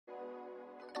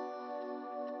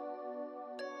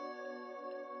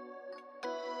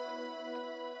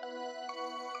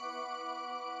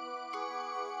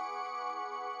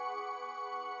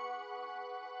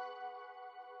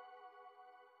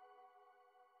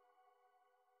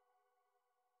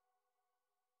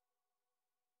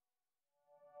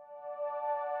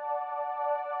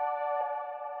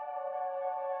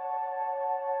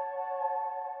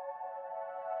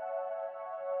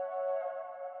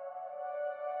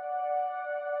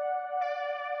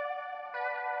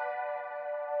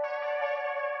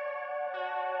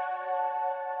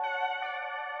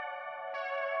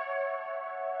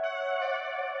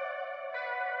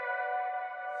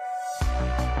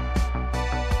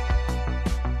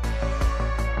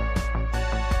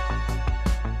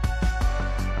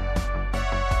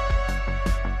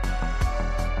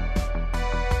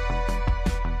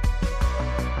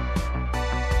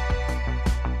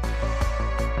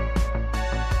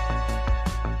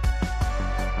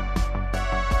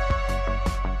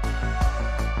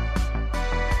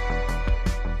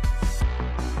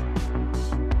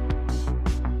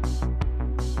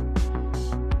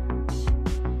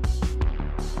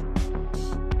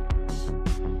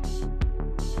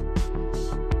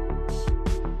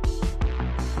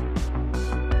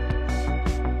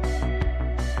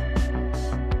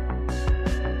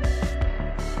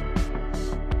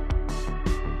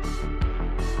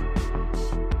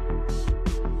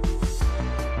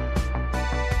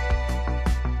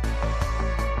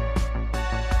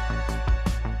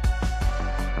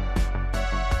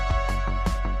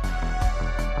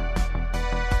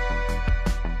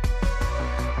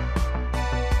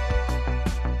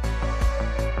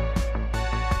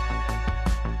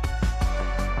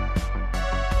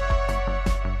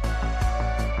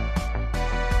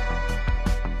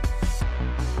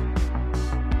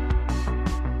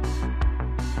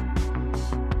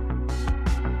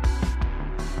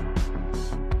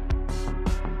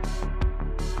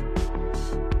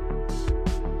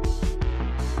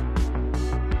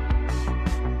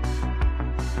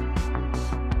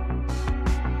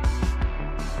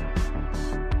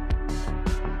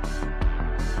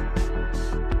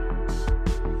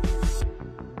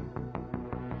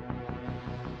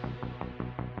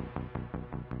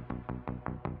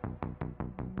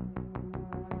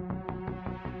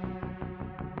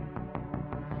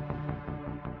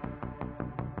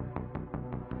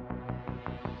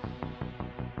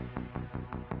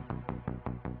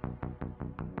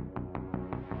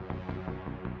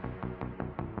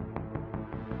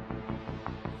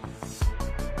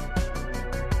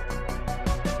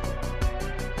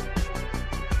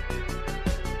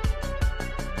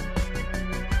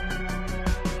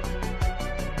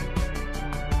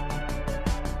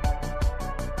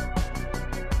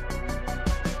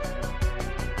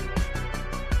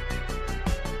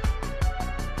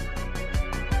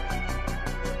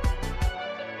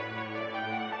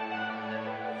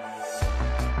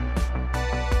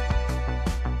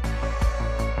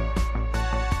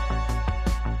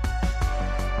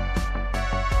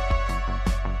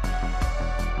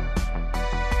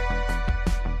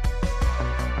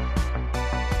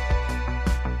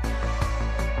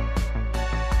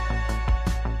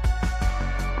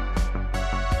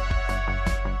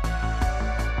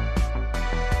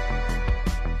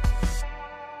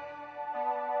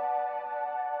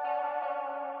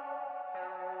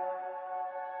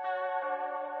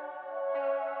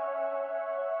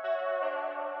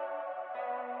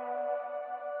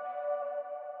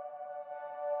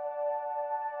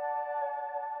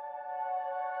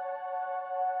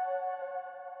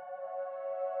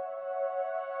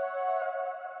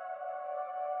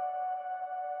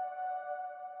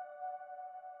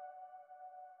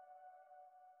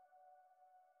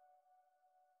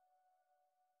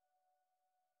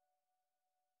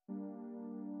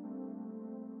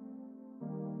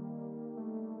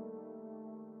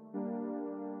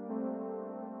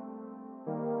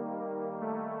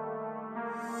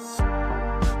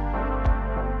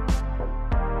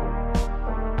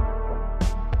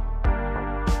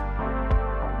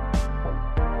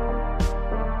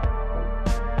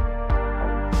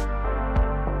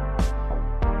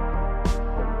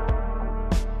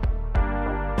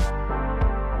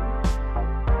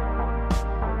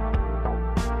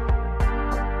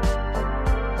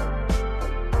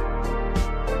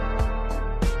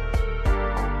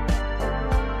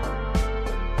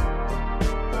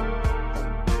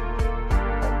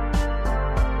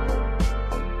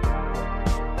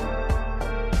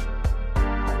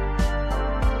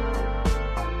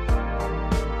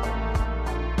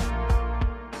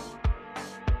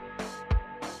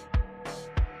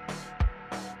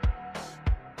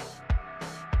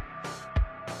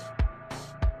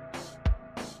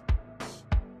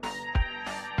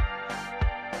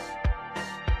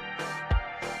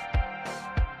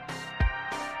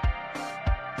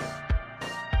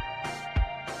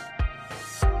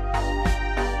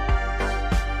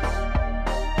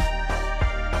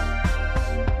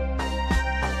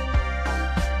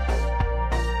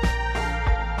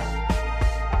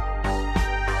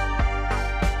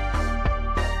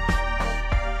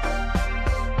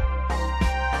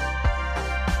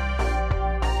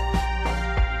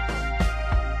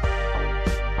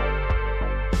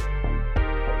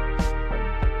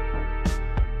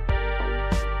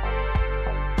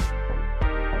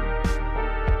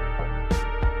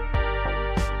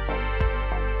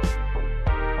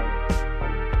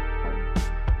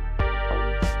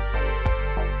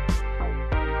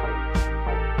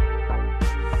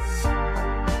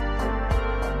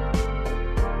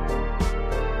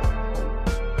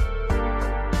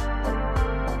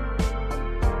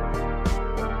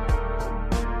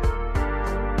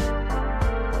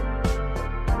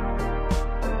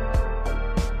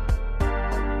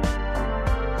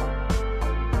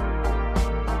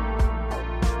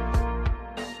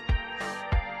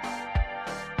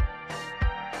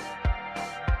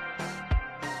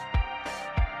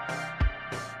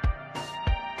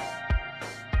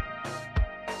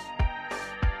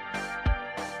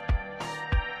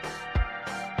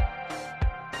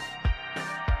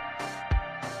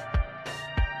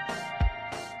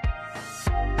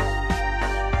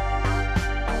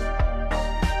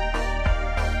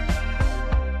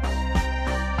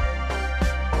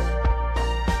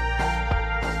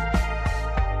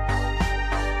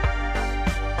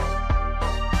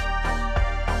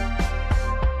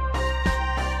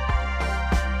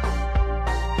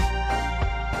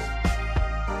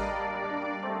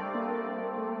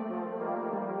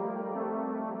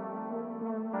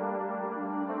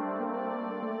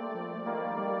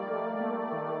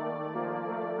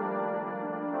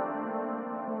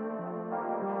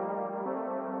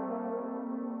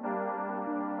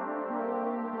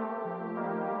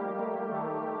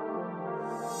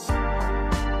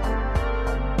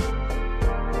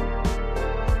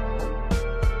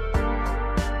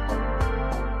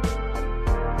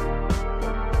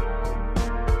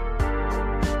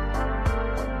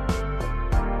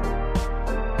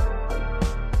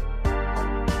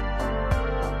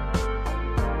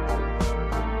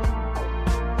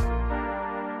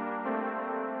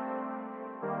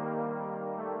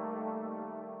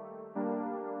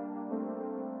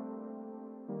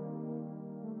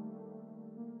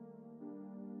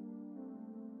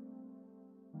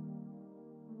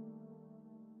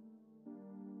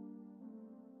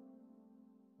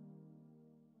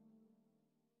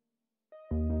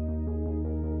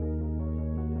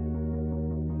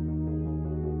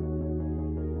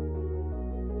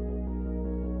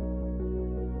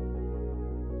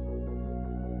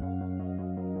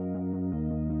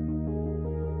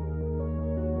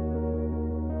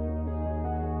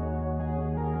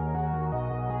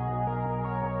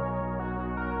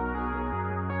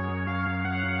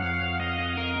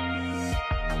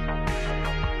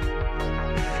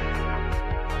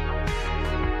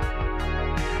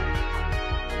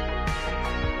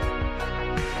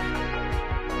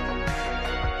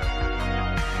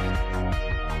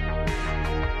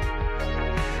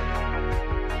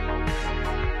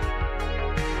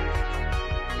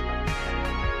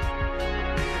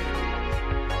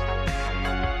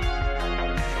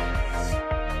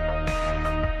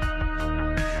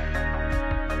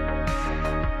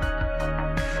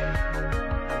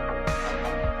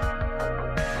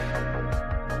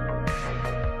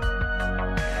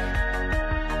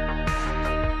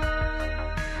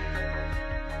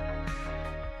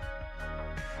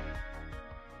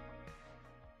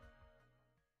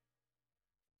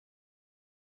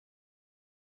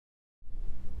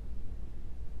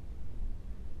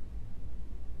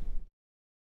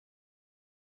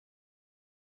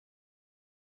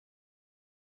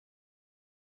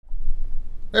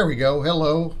There we go.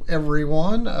 Hello,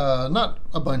 everyone. Not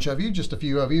a bunch of you, just a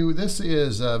few of you. This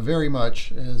is very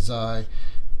much as I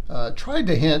tried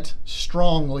to hint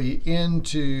strongly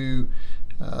into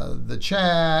the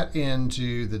chat,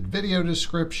 into the video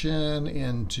description,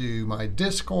 into my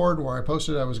Discord where I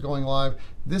posted I was going live.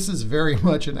 This is very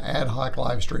much an ad hoc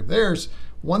live stream. There's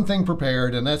one thing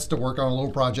prepared, and that's to work on a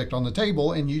little project on the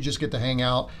table, and you just get to hang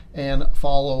out and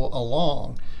follow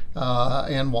along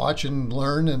and watch and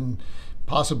learn and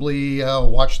possibly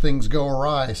watch things go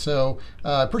awry. So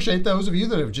appreciate those of you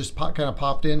that have just kind of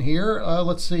popped in here.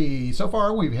 Let's see. So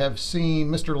far we have seen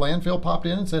Mr. Landfill popped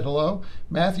in and said hello.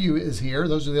 Matthew is here.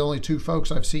 Those are the only two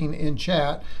folks I've seen in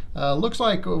chat. Looks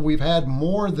like we've had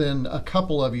more than a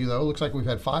couple of you though. Looks like we've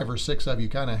had 5 or 6 of you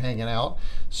kind of hanging out.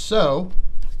 So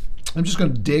I'm just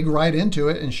going to dig right into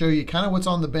it and show you kind of what's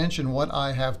on the bench and what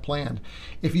I have planned.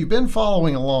 If you've been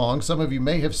following along, some of you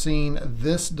may have seen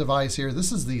this device here.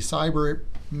 This is the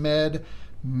Cybermed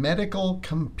medical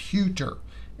computer.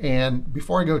 And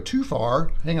before I go too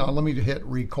far, hang on, let me hit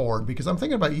record because I'm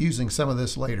thinking about using some of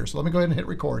this later. So let me go ahead and hit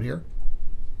record here.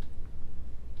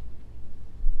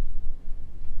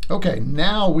 Okay,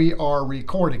 now we are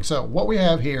recording. So what we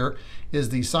have here is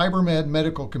the Cybermed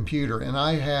medical computer, and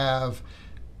I have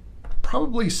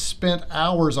probably spent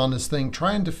hours on this thing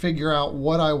trying to figure out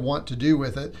what I want to do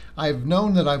with it. I've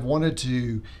known that I've wanted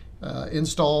to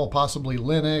install possibly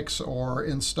Linux or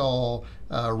install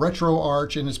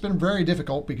RetroArch, and it's been very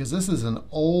difficult because this is an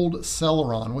old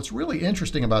Celeron. What's really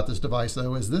interesting about this device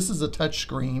though is this is a touch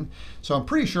screen, so I'm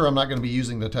pretty sure I'm not going to be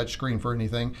using the touch screen for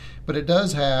anything, but it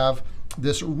does have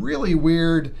this really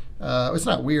weird, it's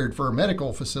not weird for a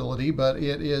medical facility, but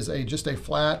it is just a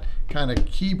flat kind of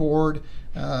keyboard,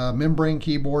 membrane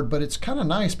keyboard, but it's kind of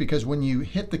nice because when you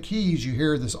hit the keys, you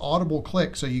hear this audible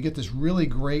click, so you get this really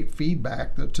great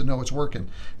feedback to know it's working.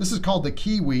 This is called the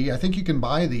Kiwi. I think you can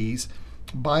buy these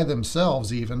by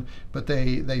themselves even, but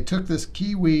they took this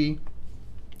Kiwi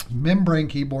membrane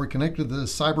keyboard, connected to the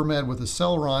Cybermed with a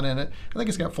Celeron in it. I think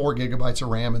it's got 4 gigabytes of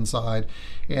RAM inside.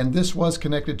 And this was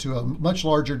connected to a much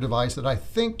larger device that I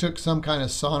think took some kind of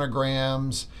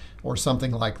sonograms or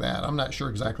something like that. I'm not sure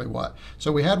exactly what.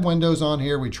 So we had Windows on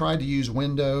here. We tried to use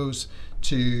Windows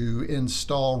to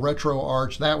install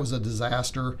RetroArch. That was a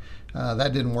disaster.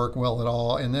 That didn't work well at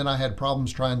all. And then I had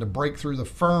problems trying to break through the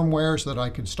firmware so that I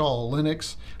could install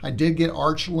Linux. I did get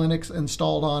Arch Linux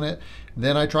installed on it.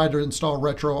 Then I tried to install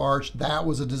RetroArch. That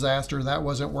was a disaster. That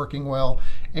wasn't working well.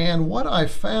 And what I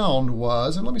found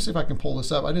was, and let me see if I can pull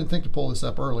this up. I didn't think to pull this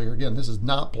up earlier. Again, this is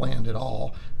not planned at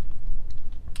all.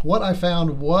 What I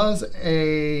found was let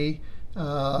me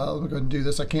go ahead and do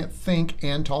this. I can't think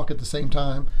and talk at the same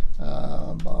time.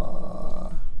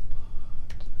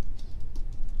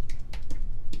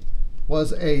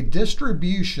 Was a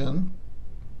distribution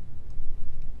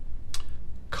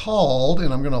called,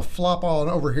 and I'm going to flop on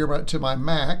over here to my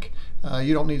Mac.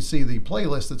 You don't need to see the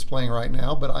playlist that's playing right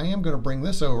now, but I am going to bring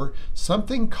this over.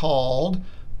 Something called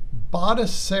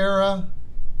Batocera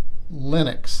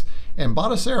Linux. And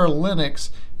Batocera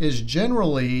Linux is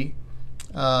generally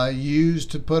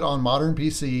used to put on modern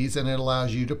PCs, and it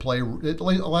allows you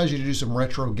to do some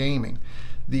retro gaming.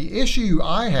 The issue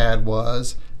I had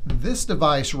was this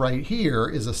device right here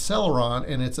is a Celeron,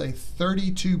 and it's a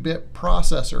 32-bit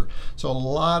processor. So a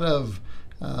lot of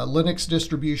Linux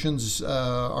distributions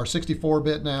are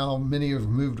 64-bit now. Many have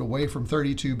moved away from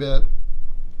 32-bit.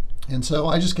 And so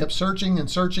I just kept searching and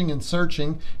searching and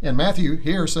searching. And Matthew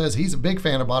here says he's a big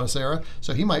fan of Batocera,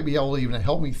 so he might be able to even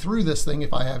help me through this thing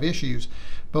if I have issues.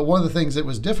 But one of the things that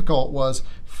was difficult was,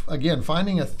 again,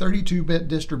 finding a 32-bit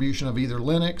distribution of either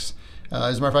Linux.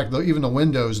 As a matter of fact, even the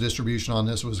Windows distribution on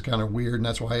this was kind of weird, and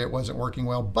that's why it wasn't working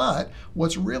well. But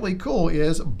what's really cool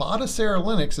is Batocera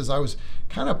Linux, as I was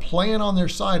kind of playing on their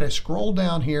site, I scrolled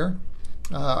down here.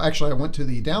 Actually, I went to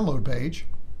the download page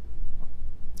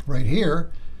right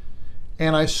here,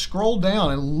 and I scrolled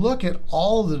down and look at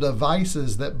all the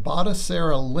devices that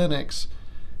Batocera Linux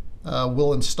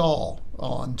will install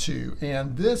onto,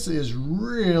 and this is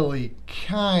really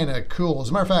kind of cool. As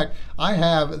a matter of fact, I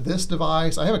have this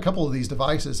device. I have a couple of these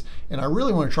devices, and I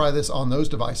really want to try this on those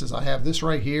devices. I have this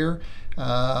right here.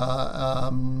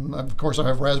 Of course, I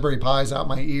have Raspberry Pis out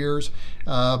my ears,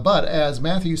 but as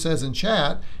Matthew says in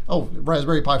chat, oh,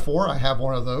 Raspberry Pi 4, I have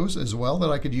one of those as well that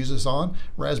I could use this on.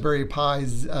 Raspberry Pi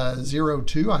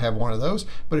 02, I have one of those.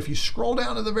 But if you scroll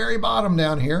down to the very bottom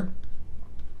down here,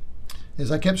 as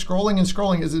I kept scrolling and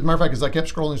scrolling, as a matter of fact, as I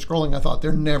kept scrolling and scrolling, I thought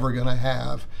they're never going to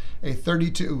have a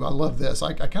 32. I love this.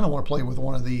 I kind of want to play with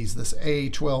one of these, this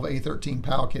A12, A13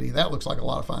 PAL kitty. That looks like a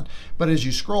lot of fun. But as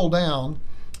you scroll down,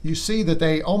 you see that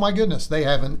they, oh my goodness, they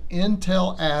have an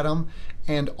Intel Atom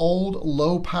and old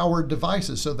low-powered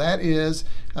devices. So that is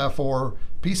for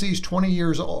PCs 20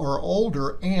 years or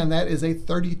older, and that is a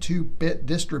 32-bit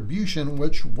distribution,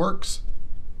 which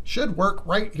should work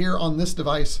right here on this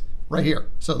device right here.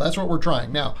 So that's what we're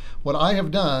trying. Now, what I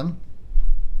have done,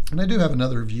 and I do have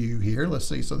another view here, let's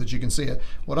see, so that you can see it.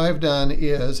 What I've done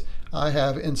is I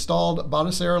have installed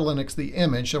Batocera Linux, the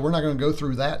image, so we're not going to go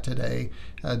through that today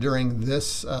during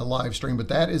this live stream, but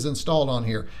that is installed on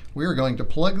here. We are going to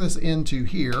plug this into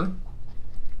here,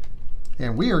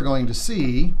 and we are going to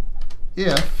see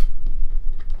if,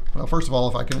 well, first of all,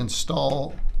 if I can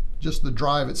install just the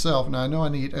drive itself. Now I know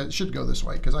it should go this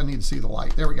way because I need to see the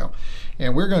light. There we go.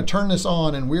 And we're going to turn this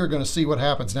on and we're going to see what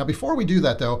happens. Now before we do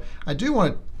that though, I do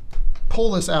want to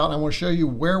pull this out and I want to show you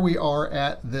where we are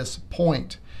at this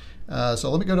point.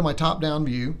 So let me go to my top-down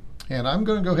view and I'm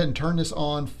going to go ahead and turn this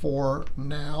on for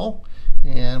now.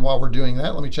 And while we're doing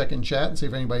that, let me check in chat and see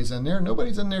if anybody's in there.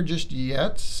 Nobody's in there just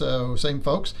yet, so same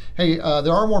folks. Hey,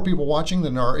 there are more people watching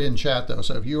than are in chat though,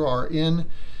 so if you are in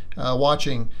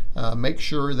watching, make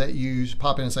sure that you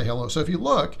pop in and say hello. So if you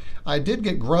look, I did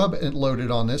get Grub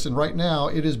loaded on this, and right now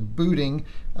it is booting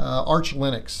Arch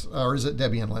Linux, or is it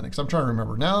Debian Linux? I'm trying to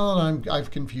remember. Now that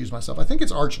I've confused myself. I think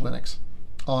it's Arch Linux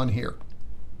on here.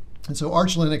 And so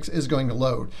Arch Linux is going to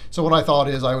load. So what I thought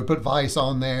is I would put Vice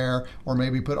on there, or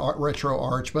maybe put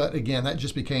RetroArch, but again, that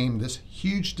just became this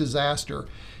huge disaster.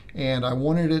 And I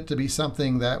wanted it to be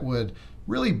something that would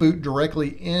really boot directly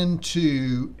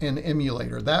into an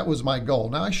emulator. That was my goal.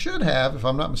 Now I should have, if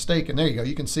I'm not mistaken, there you go.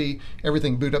 You can see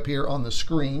everything boot up here on the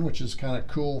screen, which is kind of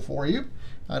cool for you.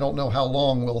 I don't know how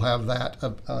long we'll have that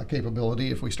capability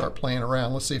if we start playing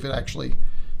around. Let's see if it actually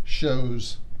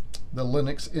shows the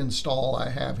Linux install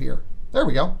I have here. There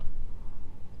we go.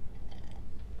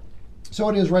 So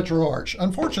it is RetroArch.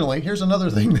 Unfortunately, here's another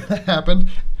thing that happened.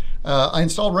 I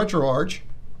installed RetroArch.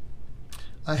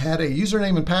 I had a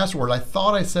username and password. I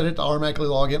thought I set it to automatically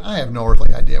log in. I have no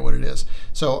earthly idea what it is.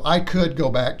 So I could go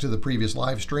back to the previous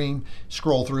live stream,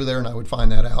 scroll through there, and I would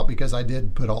find that out because I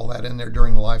did put all that in there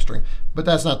during the live stream. But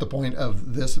that's not the point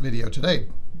of this video today.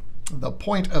 The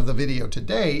point of the video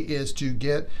today is to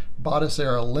get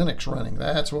Batocera Linux running.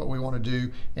 That's what we want to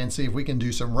do and see if we can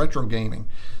do some retro gaming.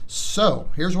 So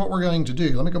here's what we're going to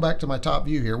do. Let me go back to my top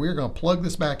view here. We're going to plug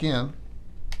this back in.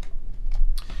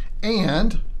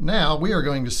 And now we are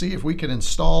going to see if we can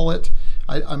install it.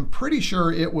 I'm pretty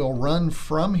sure it will run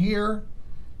from here.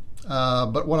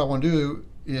 But what I want to do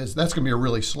is, that's going to be a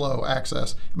really slow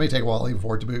access. It may take a while even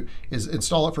for it to boot, is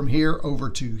install it from here over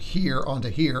to here onto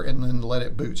here and then let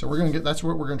it boot. So we're going to that's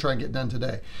what we're going to try and get done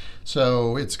today.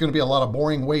 So it's going to be a lot of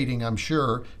boring waiting, I'm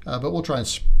sure, but we'll try and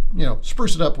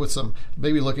spruce it up with some,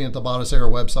 maybe looking at the Batocera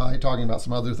website, talking about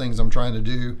some other things I'm trying to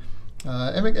do.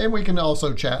 And we can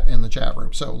also chat in the chat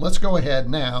room. So let's go ahead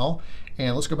now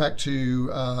and let's go back to,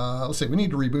 let's see, we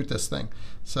need to reboot this thing.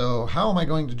 So how am I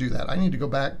going to do that? I need to go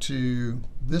back to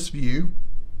this view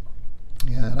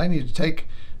and I need to take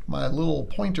my little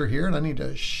pointer here and I need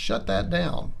to shut that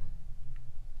down.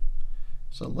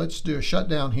 So let's do a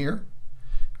shutdown here.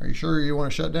 Are you sure you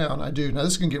want to shut down? I do. Now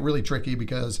this can get really tricky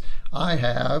because I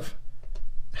have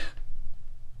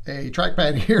a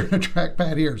trackpad here and a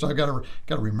trackpad here. So I've got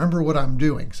to remember what I'm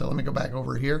doing. So let me go back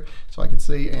over here so I can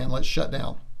see, and let's shut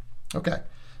down. Okay,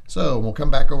 so we'll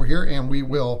come back over here and we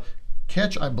will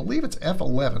catch, I believe it's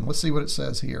F11. Let's see what it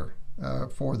says here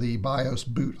for the BIOS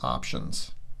boot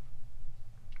options.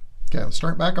 Okay, let's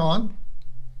turn it back on.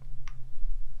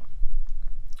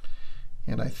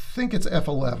 And I think it's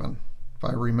F11 if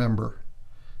I remember.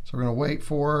 So we're going to wait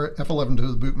for F11 to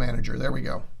the boot manager. There we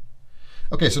go.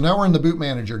 Okay, so now we're in the boot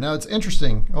manager. Now it's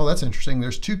interesting. Oh, that's interesting.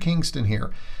 There's two Kingston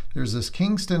here. There's this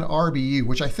Kingston RBU,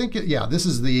 which I think, yeah, this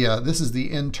is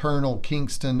the internal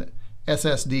Kingston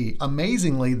SSD.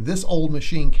 Amazingly, this old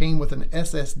machine came with an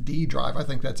SSD drive. I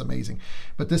think that's amazing.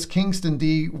 But this Kingston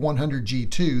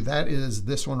D100G2, that is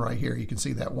this one right here. You can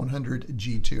see that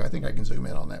 100G2. I think I can zoom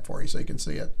in on that for you so you can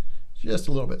see it just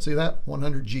a little bit. See that?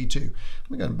 100G2.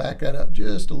 I'm going to back that up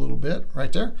just a little bit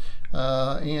right there.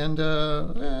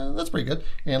 That's pretty good.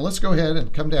 And let's go ahead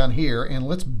and come down here and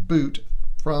let's boot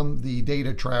from the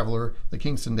data traveler, the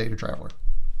Kingston data traveler.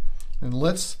 And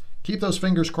let's keep those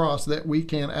fingers crossed that we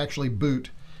can actually boot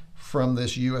from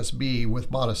this USB with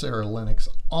Batocera Linux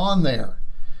on there.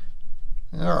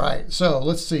 All right, so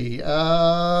let's see. Still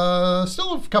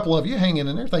a couple of you hanging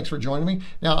in there. Thanks for joining me.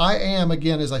 Now I am,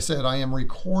 again, as I said, I am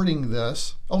recording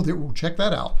this. Oh, there, check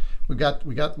that out. We got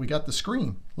the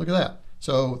screen. Look at that.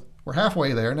 So we're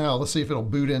halfway there. Now let's see if it'll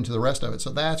boot into the rest of it. So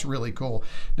that's really cool.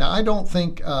 Now I don't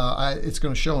think it's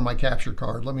going to show in my capture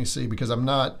card. Let me see, because I'm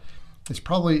not, it's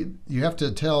probably, you have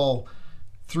to tell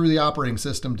through the operating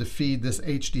system to feed this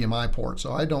HDMI port.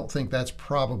 So I don't think that's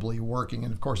probably working.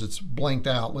 And of course it's blanked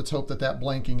out. Let's hope that that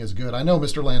blanking is good. I know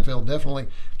Mr. Landfill, definitely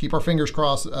keep our fingers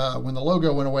crossed. When the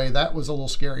logo went away, that was a little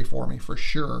scary for me for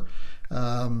sure.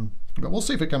 But we'll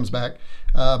see if it comes back.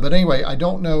 But anyway, I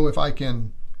don't know if I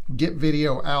can get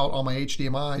video out on my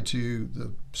HDMI to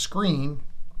the screen.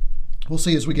 We'll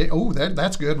see as we get, oh,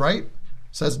 that's good, right?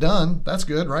 Says done, that's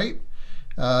good, right?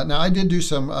 Now I did do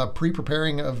some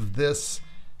pre-preparing of this.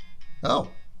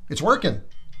 Oh, it's working.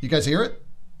 You guys hear it?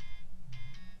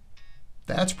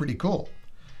 That's pretty cool.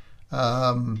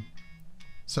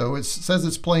 So it says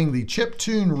it's playing the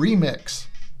Chiptune remix.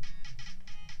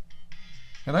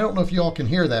 And I don't know if you all can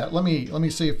hear that. Let me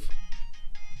see if,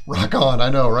 rock on,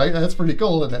 I know, right? That's pretty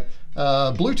cool, isn't it?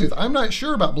 Bluetooth, I'm not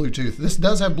sure about Bluetooth. This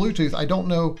does have Bluetooth. I don't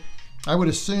know, I would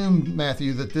assume,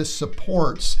 Matthew, that this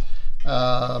supports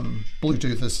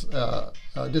Bluetooth, this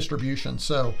distribution.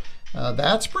 So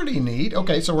that's pretty neat.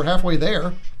 Okay, so we're halfway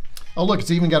there. Oh look,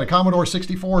 it's even got a Commodore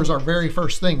 64 as our very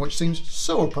first thing, which seems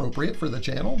so appropriate for the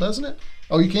channel, doesn't it?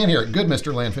 Oh, you can't hear it. Good,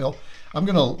 Mr. Landfill. I'm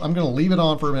gonna leave it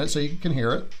on for a minute so you can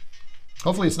hear it.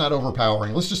 Hopefully it's not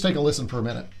overpowering. Let's just take a listen for a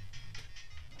minute.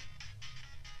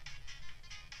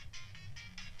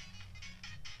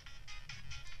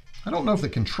 I don't know if the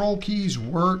control keys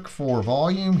work for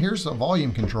volume. Here's the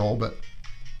volume control, but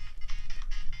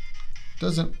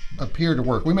doesn't appear to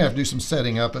work. We may have to do some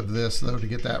setting up of this though to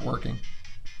get that working.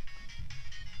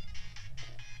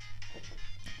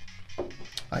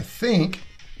 I think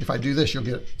if I do this, you'll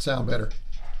get it sound better.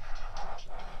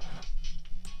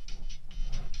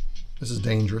 This is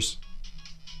dangerous.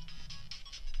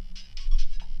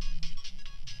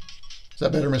 Is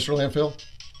that better, Mr. Landfill?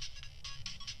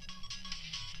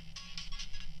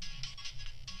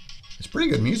 It's pretty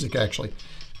good music, actually.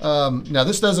 Now,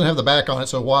 this doesn't have the back on it,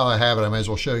 so while I have it, I might as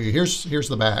well show you. Here's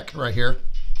the back right here.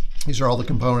 These are all the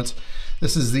components.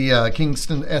 This is the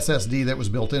Kingston SSD that was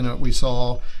built in it. We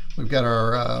saw we've got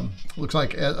our, looks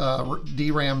like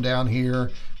DRAM down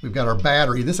here. We've got our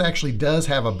battery. This actually does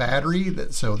have a battery,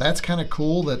 so that's kind of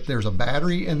cool that there's a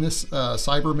battery in this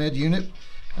Cybermed unit,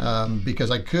 because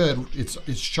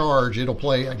it's charged. It'll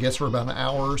play, I guess, for about an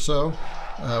hour or so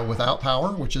without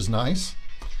power, which is nice.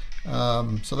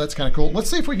 So that's kind of cool. Let's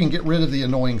see if we can get rid of the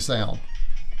annoying sound.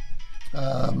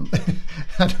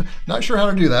 Not sure how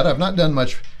to do that. I've not done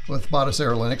much with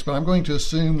Batocera Linux, but I'm going to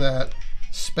assume that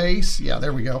space, yeah,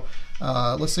 there we go.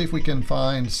 Let's see if we can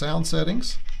find sound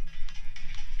settings.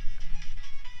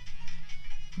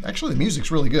 Actually, the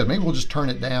music's really good. Maybe we'll just turn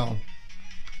it down.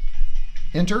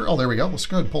 Enter. Oh, there we go. Let's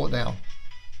go ahead and pull it down.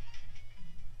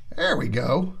 There we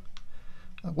go.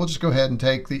 We'll just go ahead and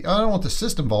take the, I don't want the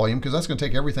system volume because that's going to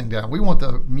take everything down. We want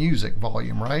the music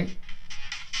volume, right?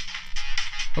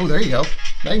 Oh, there you go.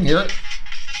 They can hear it.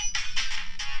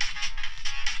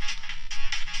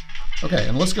 Okay,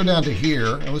 and let's go down to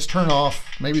here and let's turn off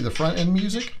maybe the front end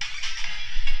music.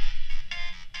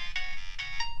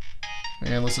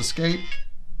 And let's escape.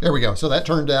 There we go. So that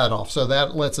turned that off. So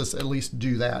that lets us at least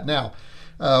do that. Now,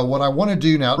 what I want to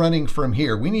do now, running from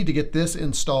here, we need to get this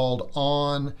installed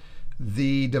on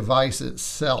the device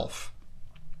itself.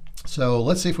 So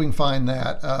let's see if we can find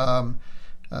that.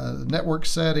 Network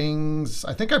settings.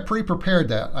 I think I pre-prepared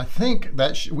that. I think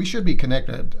that we should be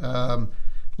connected.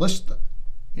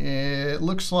 It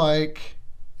looks like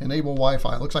enable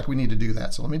Wi-Fi. It looks like we need to do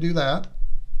that. So let me do that.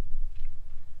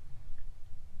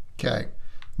 Okay.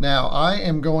 Now I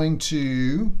am going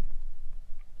to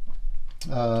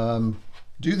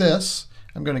do this.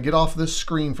 I'm going to get off this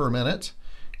screen for a minute,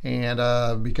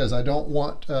 and because I don't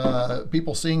want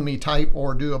people seeing me type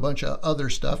or do a bunch of other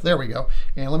stuff. There we go.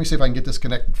 And let me see if I can get this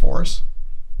connected for us.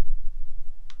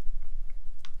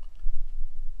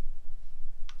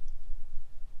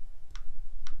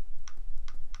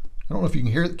 I don't know if you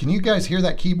can hear it. Can you guys hear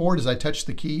that keyboard as I touch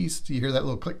the keys? Do you hear that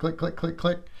little click, click, click, click,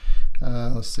 click?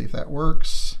 Let's see if that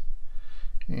works.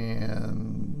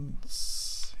 And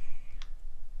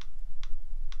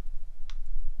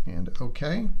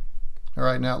okay. All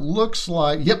right, now it looks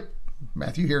like, yep,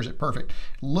 Matthew hears it, perfect.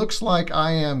 Looks like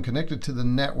I am connected to the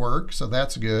network, so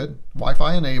that's good.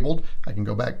 Wi-Fi enabled. I can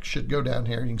go back, should go down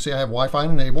here. You can see I have Wi-Fi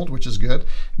enabled, which is good.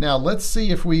 Now let's see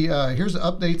if we, here's the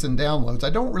updates and downloads. I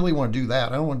don't really want to do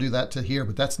that. I don't want to do that to here,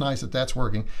 but that's nice that that's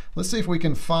working. Let's see if we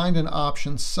can find an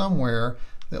option somewhere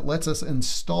that lets us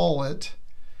install it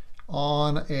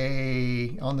on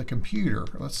the computer.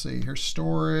 Let's see, here's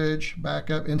storage,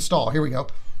 backup, install. Here we go.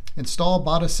 install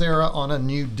Batocera on a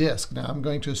new disk. Now I'm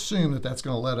going to assume that that's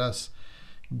going to let us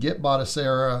get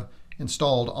Batocera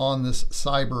installed on this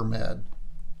Cybermed.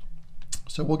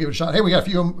 So we'll give it a shot. Hey, we got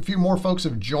a few more folks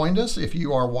have joined us. If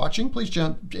you are watching, please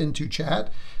jump into chat.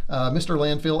 Mr.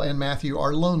 Landfill and Matthew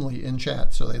are lonely in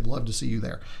chat, so they'd love to see you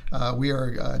there. We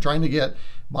are trying to get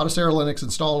Batocera Linux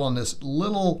installed on this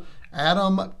little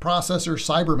Atom processor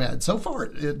Cybermed. So far,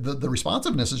 the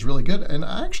responsiveness is really good, and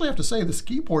I actually have to say this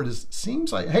keyboard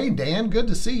seems like. Hey, Dan, good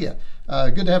to see you.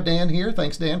 Good to have Dan here.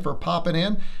 Thanks, Dan, for popping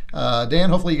in. Dan,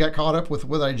 hopefully you got caught up with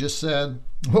what I just said,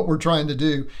 what we're trying to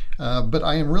do. But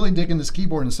I am really digging this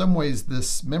keyboard. In some ways,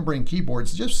 this membrane keyboard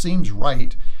just seems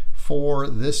right for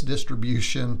this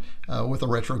distribution with a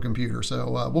retro computer.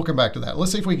 So we'll come back to that.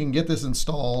 Let's see if we can get this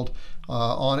installed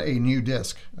on a new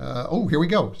disk. Oh, here we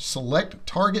go. Select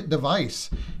target device.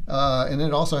 And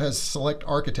it also has select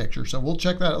architecture. So we'll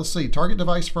check that. Let's see. Target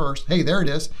device first. Hey, there it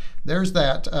is. There's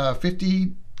that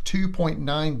 52.9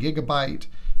 gigabyte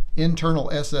internal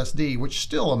SSD, which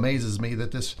still amazes me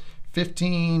that this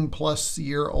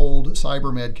 15-plus-year-old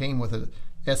Cybermed came with a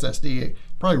SSD.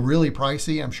 Probably really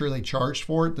pricey. I'm sure they charged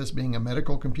for it, this being a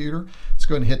medical computer. Let's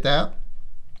go ahead and hit that.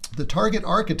 The target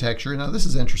architecture, now this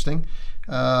is interesting.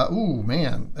 Ooh,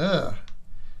 man.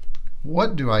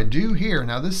 What do I do here?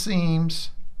 Now this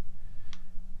seems,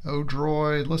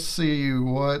 Odroid, let's see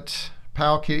what,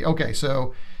 PowKitty. Okay,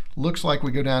 so looks like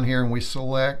we go down here and we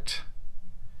select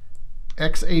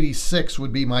x86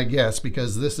 would be my guess,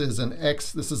 because this is a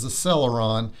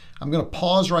Celeron. I'm going to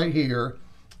pause right here.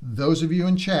 Those of you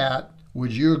in chat,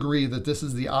 would you agree that this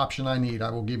is the option I need? I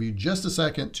will give you just a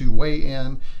second to weigh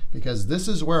in, because this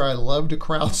is where I love to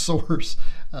crowdsource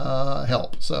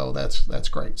help. So that's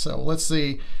great. So let's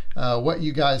see what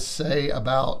you guys say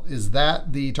about, is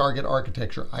that the target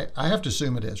architecture? I have to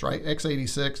assume it is, right?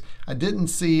 x86. I didn't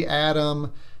see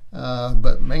Atom,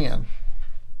 but man.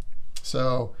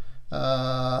 So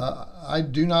I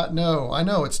do not know. I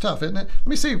know it's tough, isn't it? Let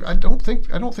me see. I don't think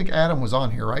Atom was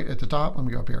on here, right? At the top. Let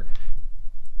me go up here.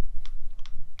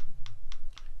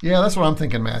 Yeah, that's what I'm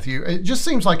thinking, Matthew. It just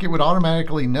seems like it would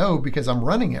automatically know, because I'm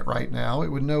running it right now. It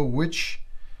would know which,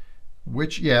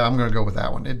 yeah, I'm going to go with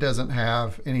that one. It doesn't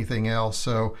have anything else.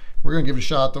 So we're going to give it a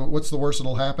shot. What's the worst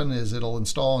that'll happen is it'll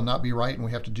install and not be right, and we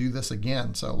have to do this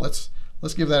again. So let's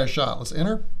give that a shot. Let's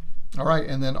enter. All right,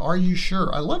 and then are you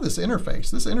sure? I love this interface.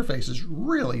 This interface is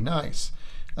really nice.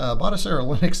 Batocera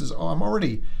Linux is, I'm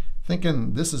already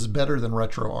thinking this is better than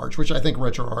RetroArch, which I think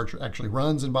RetroArch actually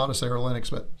runs in Batocera Linux,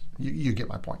 but you get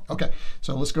my point. Okay,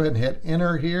 so let's go ahead and hit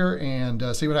enter here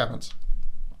and see what happens.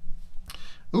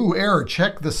 Ooh, error,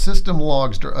 check the system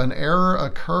logs. An error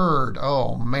occurred.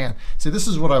 Oh man. See, this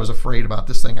is what I was afraid about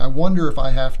this thing. I wonder if I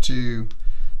have to,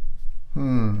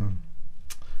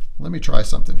 let me try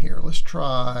something here. Let's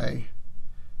try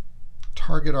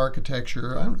target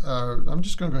architecture. I'm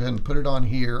just going to go ahead and put it on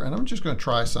here, and I'm just going to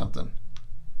try something.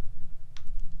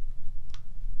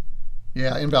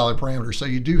 Yeah, invalid parameters. So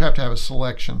you do have to have a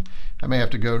selection. I may have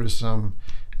to go to some,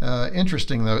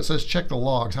 interesting though, it says check the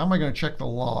logs. How am I going to check the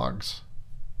logs?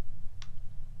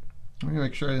 Let me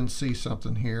make sure I didn't see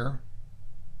something here.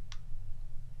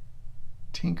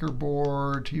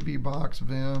 Tinkerboard, TV box,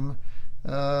 Vim.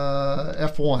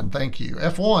 F1, thank you.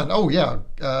 F1, oh yeah,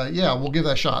 yeah, we'll give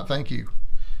that a shot, thank you.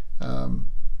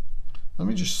 Let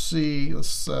me just see,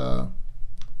 let's,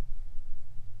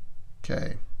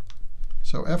 okay.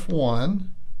 So F1,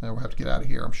 now we'll have to get out of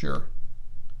here, I'm sure.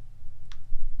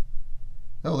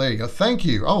 Oh, there you go, thank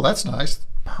you. Oh, that's nice,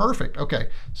 perfect, okay.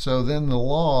 So then the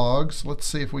logs, let's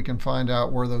see if we can find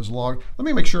out where those logs, let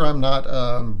me make sure I'm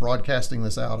not broadcasting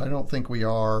this out. I don't think we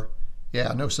are,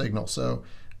 yeah, no signal, so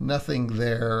nothing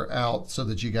there out so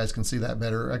that you guys can see that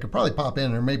better. I could probably pop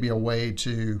in, or maybe a way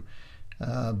to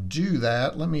do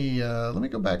that. Let me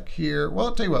go back here. Well,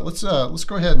 I'll tell you what, let's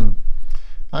go ahead and,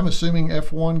 I'm assuming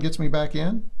F1 gets me back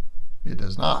in. It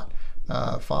does not.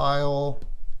 File,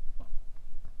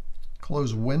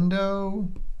 close window.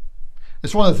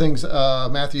 It's one of the things,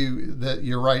 Matthew, that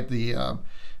you're right.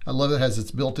 I love it has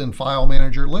its built-in file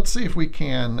manager. Let's see if we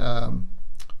can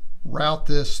route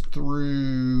this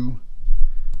through.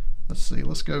 Let's see,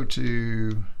 let's go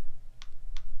to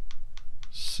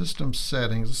system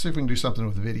settings. Let's see if we can do something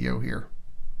with video here.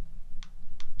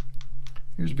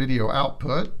 Here's video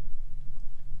output.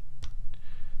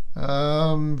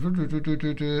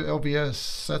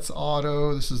 LVS, that's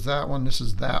auto. This is that one. This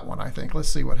is that one, I think. Let's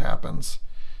see what happens.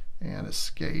 And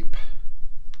escape.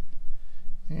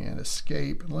 And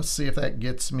escape. Let's see if that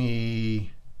gets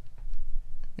me.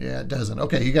 Yeah, it doesn't.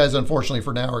 Okay, you guys, unfortunately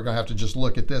for now, are going to have to just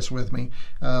look at this with me.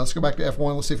 Let's go back to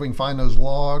F1. Let's see if we can find those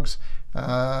logs.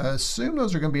 I assume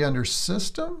those are going to be under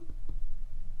System.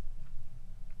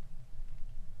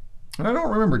 And I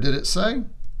don't remember, did it say?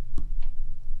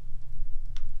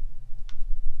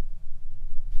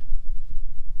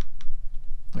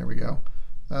 There we go.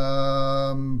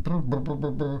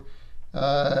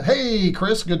 Hey,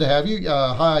 Chris, good to have you.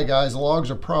 Hi, guys.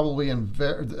 Logs are probably in...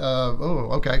 oh,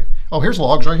 okay. Oh, here's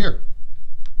logs right here.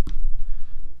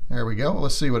 There we go.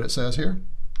 Let's see what it says here.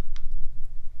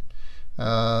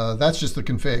 That's just the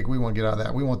config. We want to get out of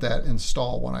that. We want that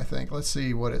install one, I think. Let's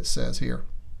see what it says here.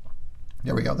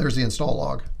 There we go. There's the install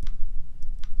log.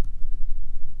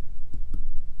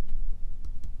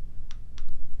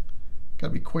 Got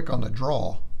to be quick on the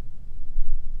draw.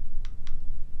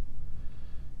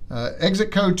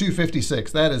 Exit code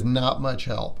 256. That is not much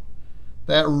help.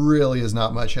 That really is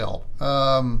not much help.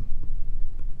 Oh,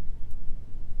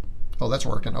 that's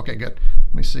working. Okay, good.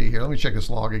 Let me see here. Let me check this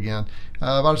log again.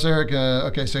 Batocera,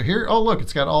 okay, so here, oh, look,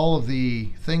 it's got all of the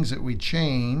things that we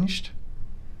changed.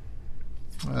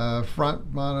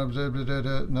 Front,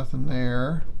 nothing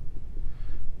there.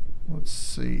 Let's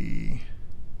see.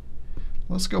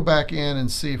 Let's go back in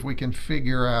and see if we can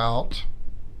figure out.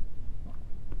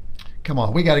 Come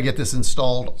on, we got to get this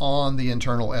installed on the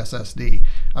internal SSD.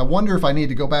 I wonder if I need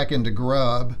to go back into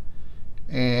Grub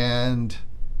and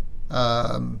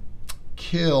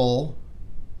kill.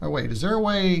 Oh wait, is there a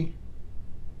way?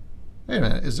 Wait a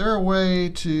minute, is there a way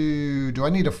to? Do I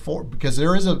need a because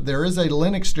there is a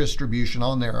Linux distribution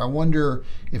on there. I wonder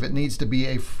if it needs to be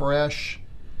a fresh.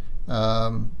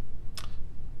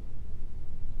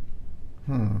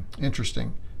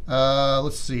 Interesting.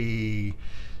 Let's see.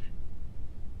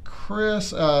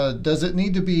 Chris, does it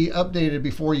need to be updated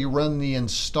before you run the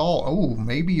install? Oh,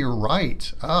 maybe you're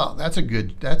right. Ah, that's a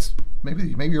good, maybe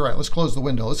you're right. Let's close the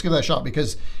window. Let's give that a shot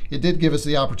because it did give us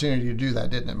the opportunity to do that,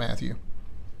 didn't it, Matthew?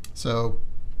 So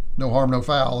no harm, no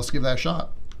foul. Let's give that a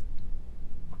shot.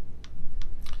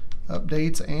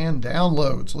 Updates and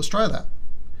downloads. Let's try that.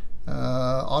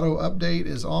 Auto update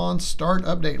is on. Start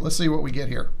update. Let's see what we get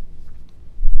here.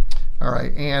 All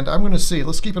right, and I'm going to see.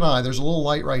 Let's keep an eye. There's a little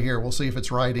light right here. We'll see if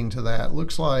it's writing to that.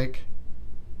 Looks like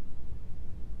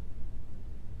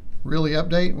really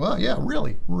update. Well, yeah,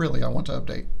 really, I want to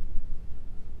update.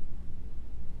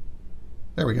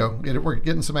 There we go. We're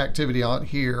getting some activity on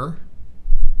here.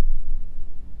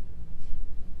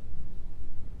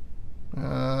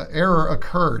 Error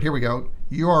occurred. Here we go.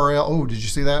 URL. Oh, did you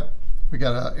see that? We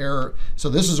got an error. So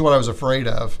this is what I was afraid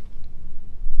of.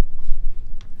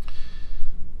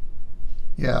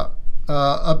 Yeah,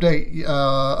 update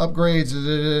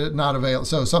upgrades not available.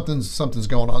 So something's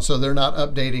going on. So they're not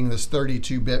updating this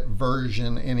 32-bit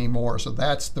version anymore. So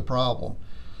that's the problem.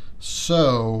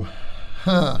 So,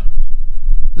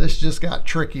 this just got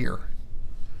trickier.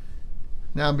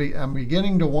 Now I'm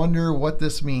beginning to wonder what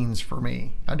this means for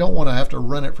me. I don't want to have to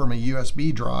run it from a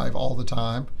USB drive all the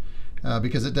time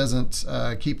because it doesn't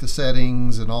keep the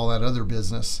settings and all that other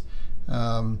business.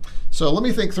 So let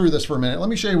me think through this for a minute. Let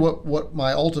me show you what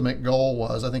my ultimate goal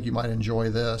was. I think you might enjoy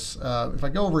this. If I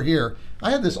go over here,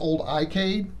 I had this old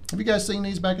iCade. Have you guys seen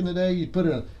these back in the day? You'd put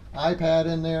an iPad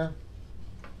in there,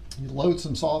 you load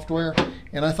some software,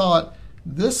 and I thought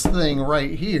this thing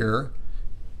right here,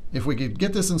 if we could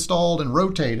get this installed and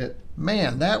rotate it,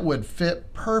 man, that would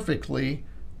fit perfectly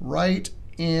right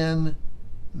in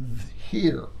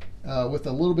here. With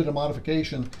a little bit of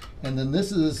modification. And then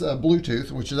this is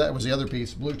Bluetooth, which that was the other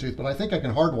piece, Bluetooth, but I think I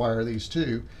can hardwire these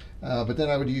too. But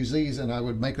then I would use these and I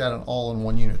would make that an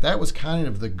all-in-one unit. That was kind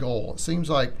of the goal. It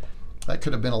seems like that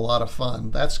could have been a lot of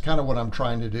fun. That's kind of what I'm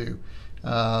trying to do.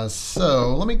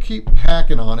 So let me keep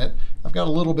hacking on it. I've got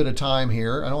a little bit of time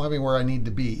here. I don't have anywhere I need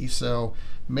to be, so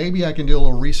maybe I can do a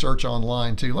little research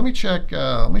online too. Let me check,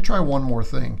 let me try one more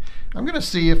thing. I'm gonna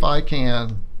see if I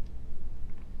can,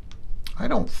 I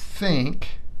don't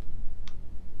think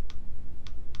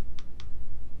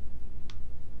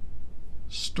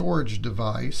storage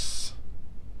device.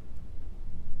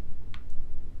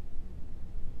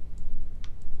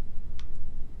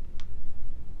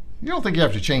 You don't think you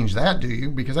have to change that, do you?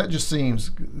 Because that just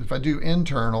seems, if I do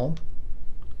internal,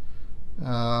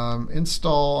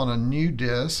 install on a new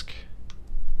disk.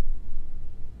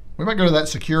 We might go to that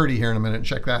security here in a minute and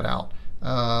check that out.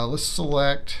 Let's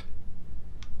select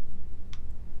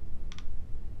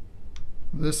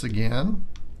this again.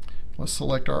 Let's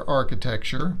select our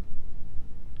architecture.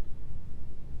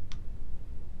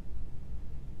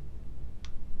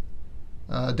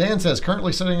 Dan says,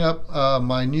 currently setting up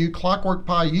my new Clockwork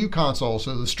Pi U console.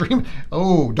 So the stream,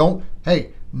 oh, don't,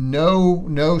 hey,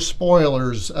 no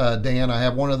spoilers, Dan. I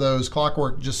have one of those.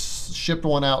 Clockwork just shipped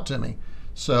one out to me.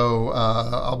 So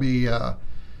I'll be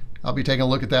I'll be taking a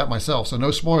look at that myself. So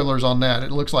no spoilers on that.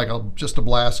 It looks like just a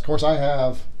blast. Of course, I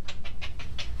have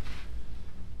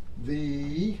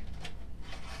this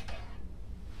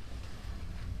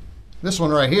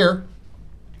one right here,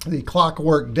 the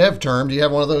Clockwork Dev Term. Do you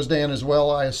have one of those, Dan, as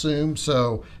well, I assume?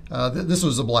 So this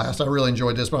was a blast. I really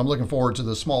enjoyed this, but I'm looking forward to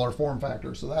the smaller form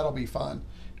factor, so that'll be fun.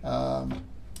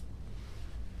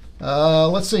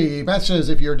 Let's see. Matt says,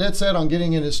 if you're dead set on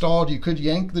getting it installed, you could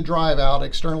yank the drive out,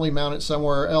 externally mount it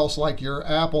somewhere else like your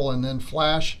Apple, and then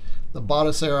flash the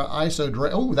Batocera ISO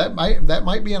drive. Oh, that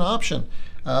might be an option.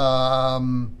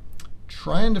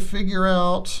 Trying to figure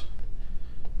out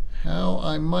how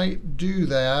I might do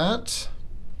that.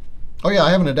 Oh yeah,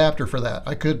 I have an adapter for that.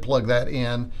 I could plug that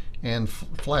in and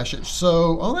flash it.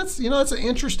 So, oh, that's that's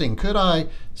interesting. Could I?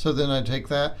 So then I take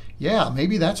that. Yeah,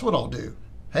 maybe that's what I'll do.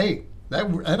 Hey,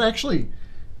 that actually.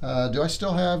 Do I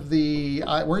still have the?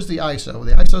 Where's the ISO?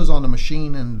 The ISO's on the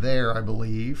machine in there, I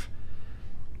believe.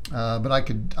 But I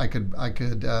could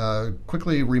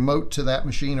quickly remote to that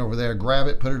machine over there, grab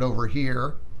it, put it over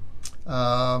here,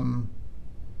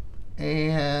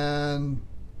 and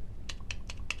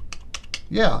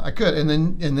yeah, I could, and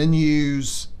then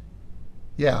use,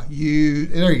 yeah,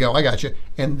 there you go, I got you.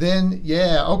 And then,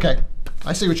 yeah, okay,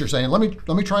 I see what you're saying. Let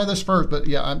me try this first, but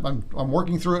yeah, I'm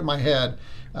working through it in my head,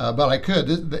 but I could,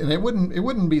 and it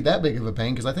wouldn't be that big of a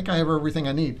pain because I think I have everything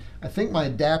I need. I think my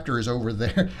adapter is over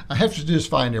there. I have to just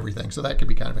find everything, so that could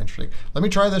be kind of interesting. Let me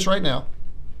try this right now.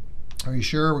 Are you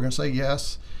sure? We're gonna say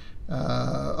yes.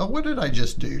 Oh, what did I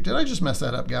just do? Did I just mess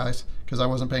that up, guys? Because I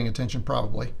wasn't paying attention,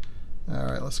 probably. All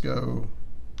right, let's go.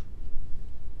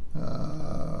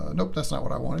 Nope, that's not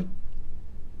what I wanted.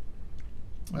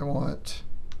 I want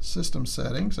system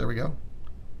settings. There we go.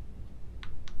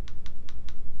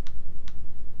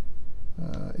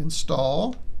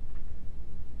 Install.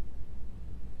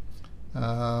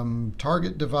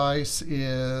 Target device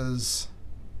is,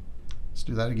 let's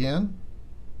do that again.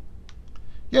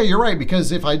 Yeah, you're right,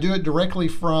 because if I do it directly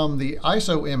from the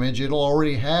ISO image, it'll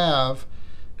already have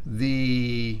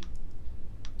the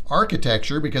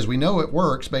architecture because we know it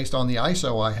works based on the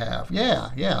ISO I have.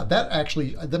 Yeah, that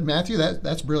actually, Matthew,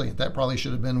 that's brilliant. That probably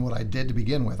should have been what I did to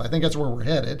begin with. I think that's where we're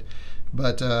headed.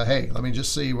 But hey, let me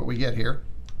just see what we get here.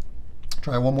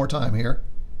 Try one more time here.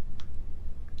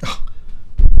 Oh,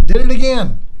 did it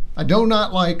again. I do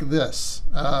not like this.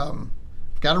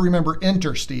 Got to remember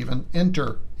enter, Stephen.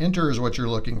 Enter. Enter is what you're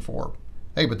looking for.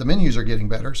 Hey, but the menus are getting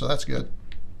better, so that's good.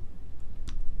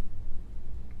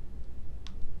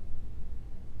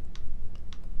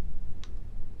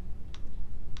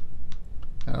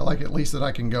 And I like at least that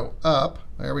I can go up.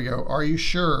 There we go. Are you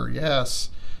sure?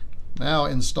 Yes. Now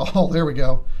install. There we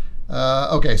go.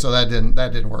 Okay, so that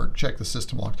didn't work. Check the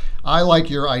system logs. I like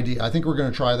your idea. I think we're going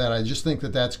to try that. I just think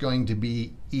that that's going to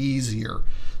be easier.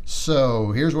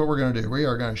 So here's what we're going to do. We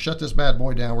are going to shut this bad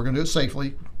boy down. We're going to do it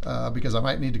safely because I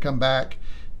might need to come back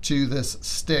to this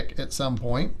stick at some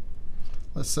point.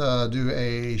 Let's do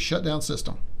a shutdown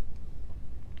system.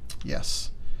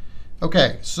 Yes.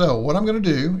 Okay, so what I'm going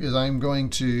to do is I'm going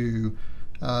to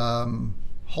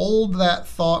hold that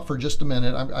thought for just a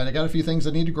minute. I got a few things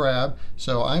I need to grab,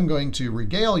 so I'm going to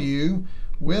regale you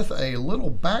with a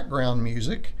little background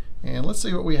music. And let's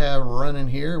see what we have running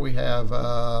here. We have,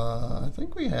 I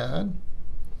think we had,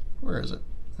 where is it?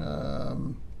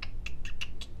 There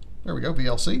we go,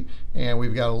 VLC. And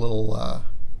we've got a little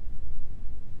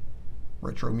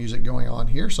retro music going on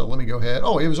here. So let me go ahead.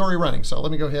 Oh, it was already running. So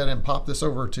let me go ahead and pop this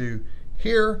over to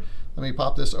here. Let me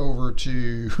pop this over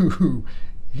to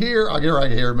here. I'll get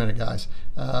right here in a minute, guys.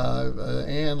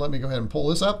 And let me go ahead and pull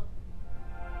this up.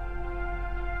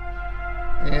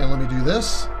 And let me do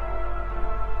this.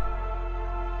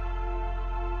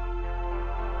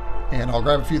 And I'll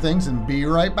grab a few things and be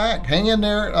right back. Hang in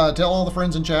there. Tell all the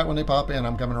friends in chat when they pop in.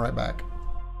 I'm coming right back.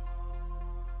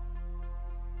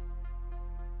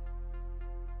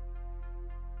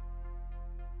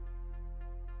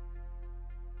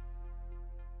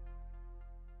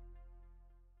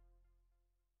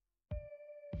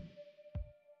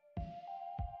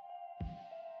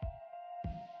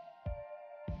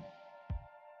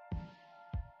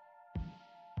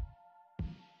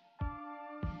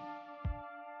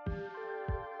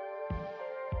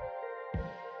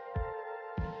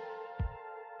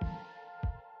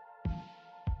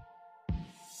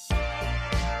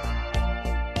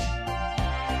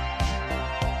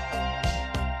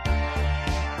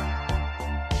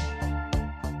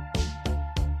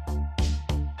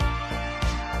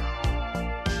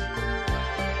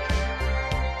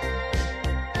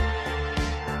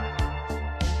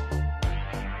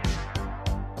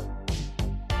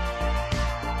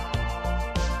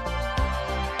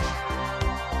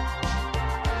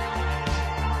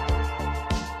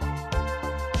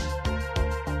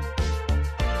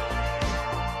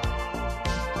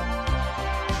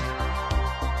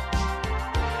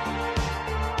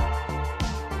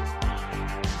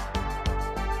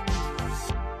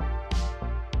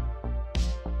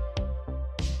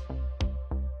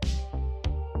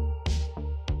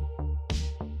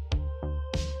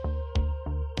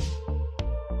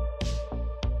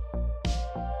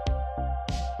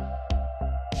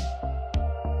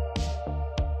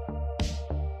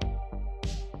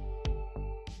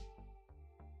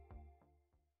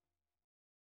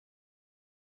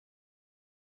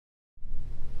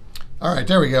 All right,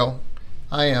 there we go.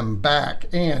 I am back,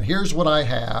 and here's what I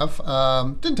have.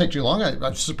 Didn't take too long.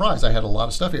 I'm surprised I had a lot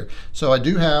of stuff here. So I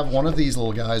do have one of these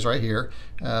little guys right here.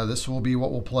 This will be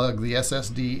what we'll plug the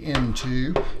SSD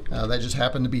into. That just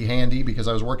happened to be handy because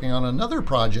I was working on another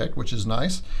project, which is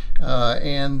nice.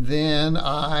 And then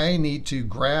I need to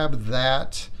grab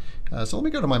that. So let me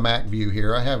go to my Mac view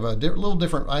here. I have a little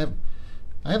different.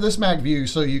 I have this Mac view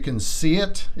so you can see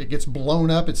it. It gets blown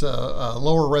up. It's a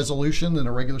lower resolution than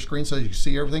a regular screen so you can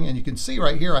see everything. And you can see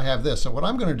right here I have this. So what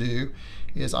I'm going to do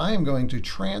is I am going to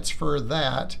transfer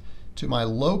that to my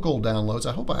local downloads.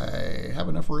 I hope I have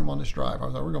enough room on this drive. We're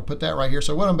going to put that right here.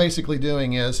 So what I'm basically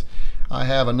doing is I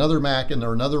have another Mac in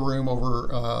another room over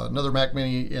another Mac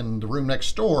Mini in the room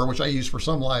next door, which I use for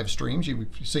some live streams. You've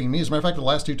seen me. As a matter of fact, the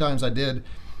last two times I did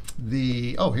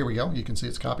oh, here we go. You can see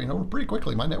it's copying over pretty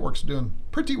quickly. My network's doing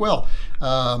pretty well.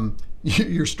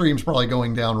 Your stream's probably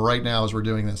going down right now as we're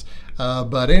doing this.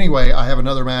 But anyway, I have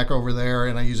another Mac over there,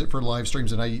 and I use it for live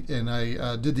streams. And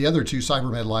I did the other two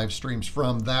Cybermed live streams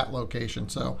from that location.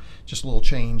 So just a little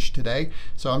change today.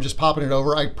 So I'm just popping it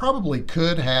over. I probably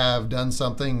could have done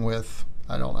something with,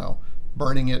 I don't know,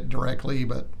 burning it directly,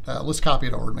 but let's copy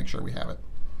it over and make sure we have it.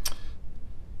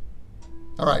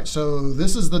 All right, so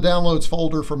this is the downloads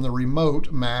folder from the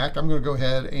remote Mac. I'm going to go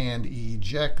ahead and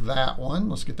eject that one.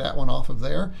 Let's get that one off of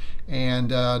there. And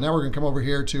now we're going to come over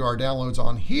here to our downloads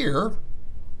on here,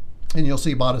 and you'll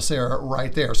see Batocera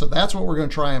right there. So that's what we're going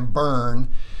to try and burn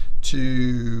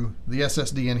to the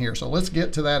SSD in here. So let's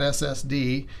get to that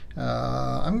SSD.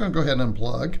 I'm going to go ahead and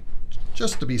unplug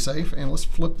just to be safe, and let's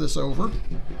flip this over.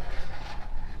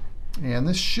 And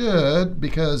this should,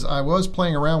 because I was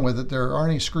playing around with it, there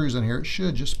aren't any screws in here, it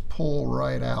should just pull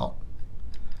right out.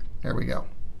 There we go.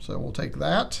 So we'll take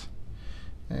that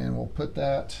and we'll put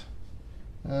that,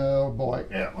 oh boy,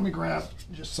 yeah, let me grab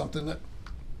just something that,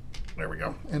 there we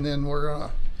go. And then we're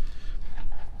gonna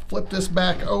flip this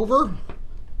back over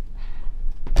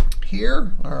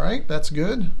here. All right, that's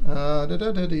good.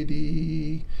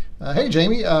 Hey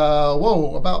Jamie,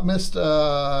 whoa, about missed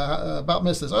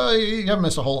this. Oh, you haven't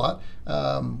missed a whole lot,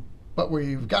 but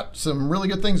we've got some really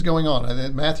good things going on. I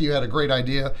think Matthew had a great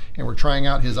idea, and we're trying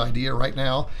out his idea right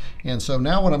now. And so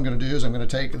now what I'm going to do is I'm going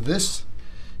to take this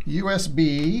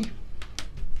USB.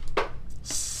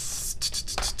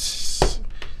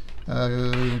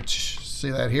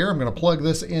 See that here? I'm going to plug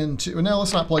this into. Now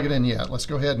let's not plug it in yet. Let's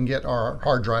go ahead and get our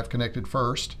hard drive connected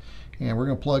first. And we're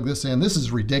going to plug this in. This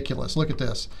is ridiculous. Look at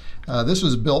this. This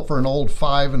was built for an old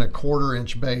 5 1/4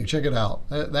 inch bay. Check it out.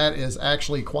 That is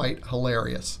actually quite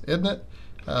hilarious, isn't it?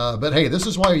 But hey, this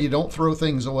is why you don't throw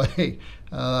things away.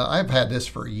 I've had this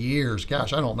for years.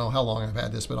 Gosh, I don't know how long I've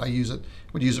had this, but I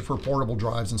would use it for portable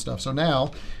drives and stuff. So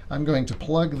now I'm going to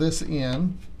plug this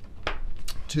in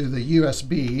to the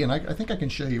USB, and I think I can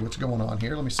show you what's going on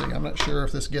here. Let me see. I'm not sure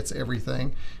if this gets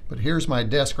everything, but here's my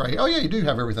desk right here. Oh yeah, you do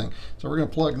have everything. So we're going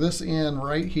to plug this in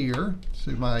right here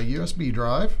to my USB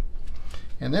drive,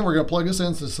 and then we're going to plug this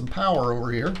into some power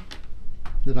over here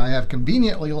that I have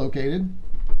conveniently located,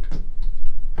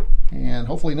 and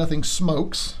hopefully nothing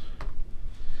smokes.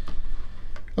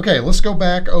 Okay, let's go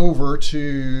back over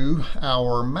to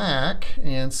our Mac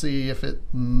and see if it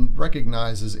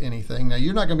recognizes anything. Now,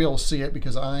 you're not going to be able to see it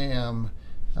because I am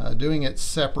doing it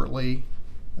separately.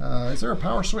 Is there a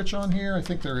power switch on here? I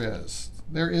think there is.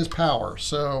 There is power.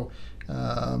 So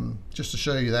just to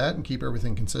show you that and keep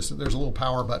everything consistent, there's a little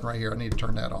power button right here. I need to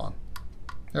turn that on.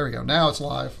 There we go. Now it's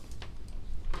live.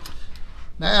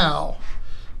 Now,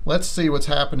 let's see what's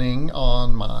happening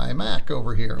on my Mac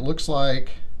over here. It looks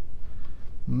like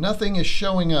nothing is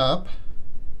showing up.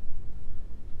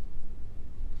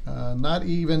 Not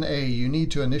even you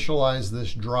need to initialize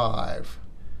this drive.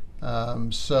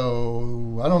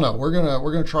 So I don't know. We're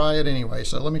gonna try it anyway.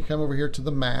 So let me come over here to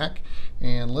the Mac,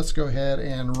 and let's go ahead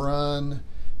and run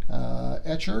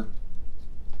Etcher.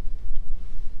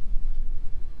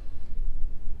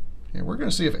 And we're going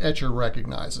to see if Etcher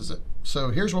recognizes it.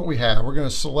 So here's what we have. We're going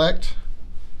to select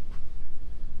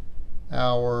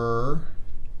our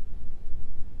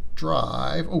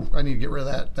drive. Oh, I need to get rid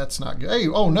of that. That's not good. Hey,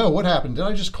 oh no, what happened? Did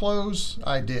I just close?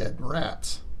 I did.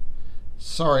 Rats.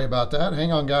 Sorry about that.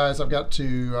 Hang on, guys. I've got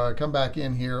to come back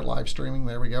in here, live streaming.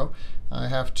 There we go. I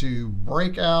have to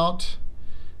break out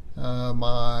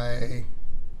my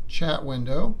chat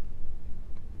window.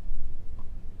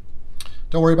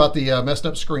 Don't worry about the messed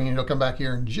up screen. It'll come back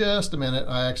here in just a minute.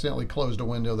 I accidentally closed a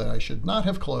window that I should not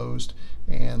have closed,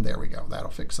 and there we go. That'll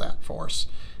fix that for us.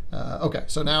 Okay,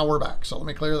 so now we're back. So let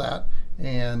me clear that,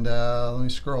 and let me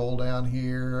scroll down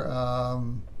here.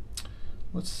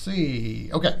 Let's see.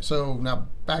 Okay, so now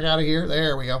back out of here.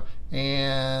 There we go.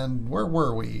 And where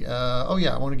were we? Oh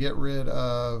yeah, I want to get rid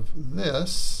of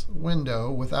this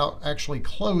window without actually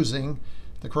closing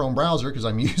the Chrome browser because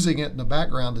I'm using it in the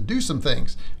background to do some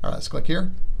things. All right, let's click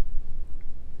here.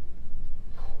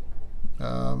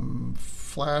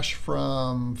 Flash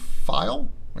from File.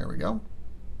 There we go.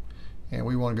 And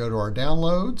we want to go to our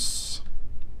downloads,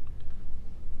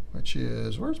 which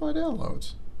is, where's my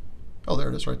downloads? Oh, there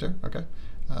it is right there. Okay.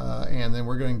 And then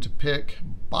we're going to pick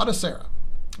Batocera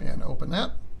and open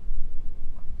that.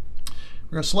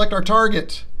 We're going to select our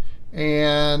target.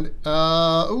 And,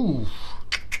 ooh,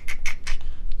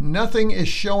 nothing is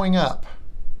showing up.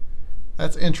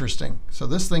 That's interesting. So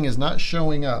this thing is not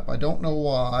showing up. I don't know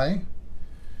why.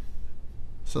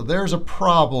 So there's a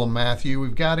problem, Matthew.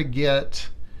 We've got to get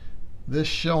this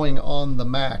showing on the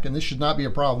Mac, and this should not be a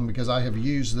problem because I have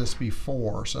used this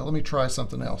before. So let me try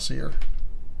something else here.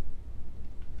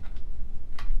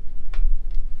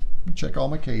 Check all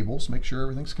my cables, make sure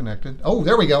everything's connected. Oh,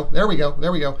 there we go, there we go,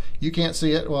 there we go. You can't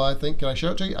see it. Well, I think, can I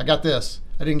show it to you? I got this.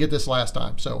 I didn't get this last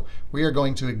time, so we are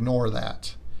going to ignore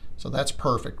that. So that's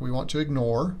perfect. We want to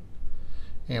ignore,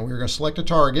 and we're going to select a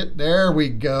target. There we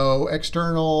go,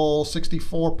 external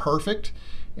 64, perfect.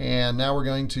 And now we're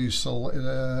going to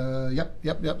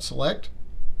select, select.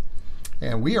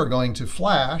 And we are going to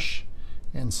flash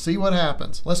and see what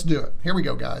happens. Let's do it. Here we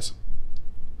go, guys.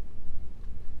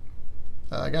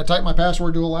 I got to type my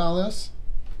password to allow this.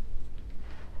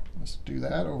 Let's do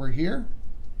that over here.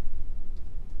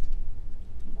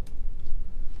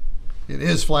 It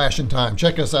is flashing time.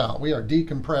 Check us out. We are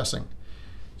decompressing.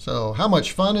 So how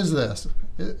much fun is this?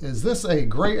 Is this a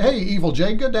great, hey, Evil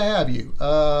Jay, good to have you.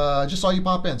 I just saw you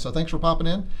pop in, so thanks for popping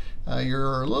in.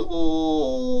 You're a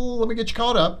little, let me get you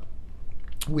caught up.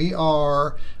 We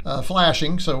are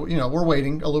flashing, so we're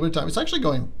waiting a little bit of time. It's actually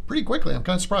going pretty quickly. I'm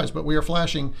kind of surprised, but we are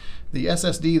flashing the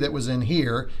SSD that was in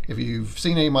here. If you've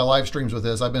seen any of my live streams with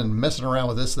this, I've been messing around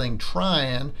with this thing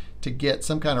trying to get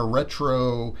some kind of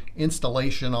retro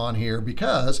installation on here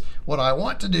because what I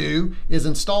want to do is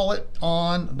install it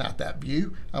on, not that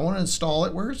view, I want to install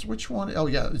it, which one? Oh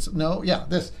yeah,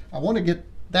 this. I want to get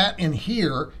that in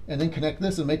here and then connect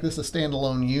this and make this a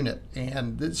standalone unit.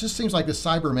 And it just seems like the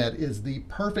Cybermed is the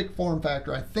perfect form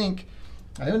factor. I think,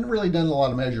 I haven't really done a lot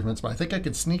of measurements, but I think I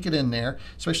could sneak it in there,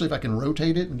 especially if I can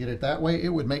rotate it and get it that way. It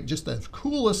would make just the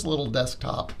coolest little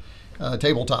desktop,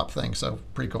 tabletop thing. So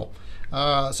pretty cool.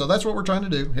 So that's what we're trying to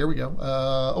do. Here we go.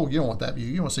 Oh, you don't want that view.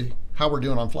 You want to see how we're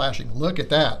doing on flashing. Look at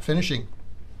that, finishing.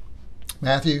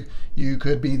 Matthew, you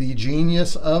could be the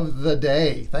genius of the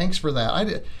day. Thanks for that.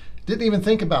 I didn't even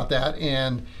think about that,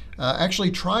 and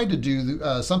actually tried to do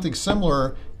something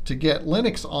similar to get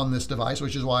Linux on this device,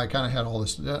 which is why I kind of had all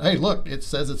this. Hey, look, it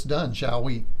says it's done. Shall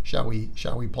we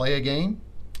play a game?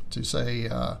 To say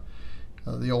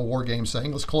the old war game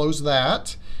saying. Let's close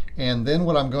that, and then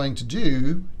what I'm going to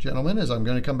do, gentlemen, is I'm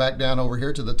going to come back down over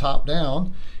here to the top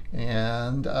down,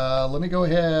 and let me go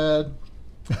ahead.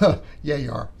 Yeah,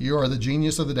 you are. You are the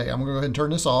genius of the day. I'm going to go ahead and turn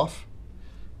this off.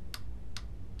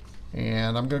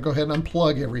 And I'm going to go ahead and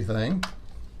unplug everything.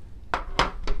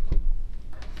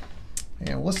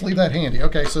 And let's leave that handy.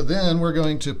 Okay, so then we're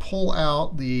going to pull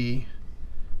out the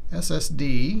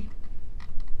SSD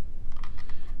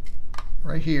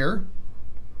right here.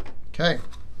 Okay.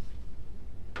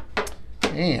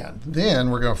 And then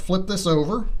we're going to flip this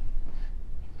over.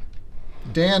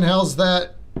 Dan, how's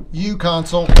that U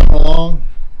console coming along?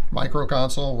 Micro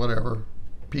console, whatever.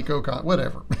 Pico,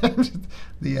 whatever.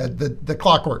 the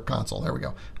clockwork console. There we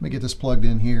go. Let me get this plugged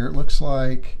in here. It looks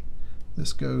like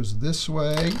this goes this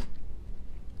way.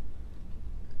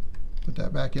 Put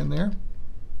that back in there.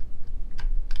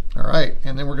 All right,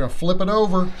 and then we're going to flip it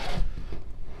over.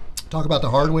 Talk about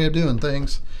the hard way of doing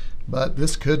things, but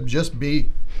this could just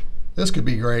be, this could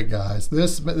be great, guys.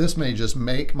 This may just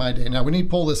make my day. Now we need to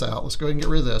pull this out. Let's go ahead and get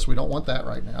rid of this. We don't want that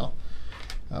right now.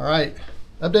 All right.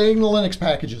 Updating the Linux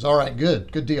packages. All right,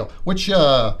 good deal. Which,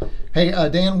 hey,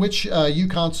 Dan, which U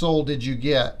console did you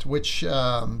get? Which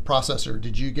processor?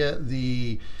 Did you get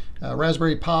the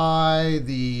Raspberry Pi,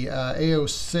 the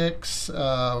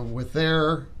A06 with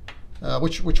their,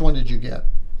 which one did you get?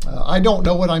 I don't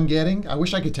know what I'm getting. I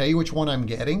wish I could tell you which one I'm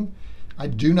getting. I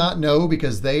do not know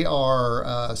because they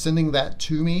are sending that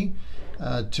to me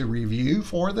to review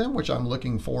for them, which I'm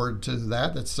looking forward to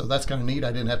that. So that's kind of neat.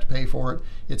 I didn't have to pay for it.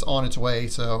 It's on its way.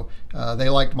 So they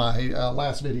liked my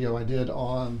last video I did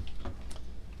on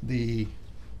the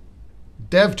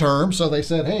dev term. So they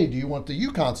said, hey, do you want the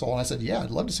U console? And I said, yeah,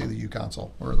 I'd love to see the U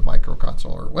console or the micro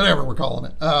console or whatever we're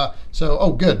calling it. So,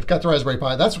 oh, good. Got the Raspberry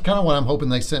Pi. That's kind of what I'm hoping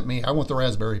they sent me. I want the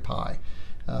Raspberry Pi.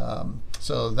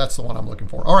 So that's the one I'm looking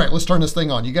for. All right, let's turn this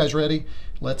thing on. You guys ready?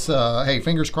 Let's, hey,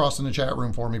 fingers crossed in the chat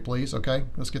room for me, please. Okay,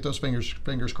 let's get those fingers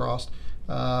crossed.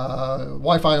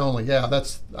 Wi-Fi only. Yeah,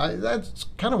 that's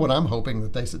kind of what I'm hoping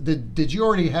that they said. Did you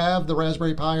already have the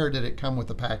Raspberry Pi, or did it come with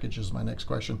the package is my next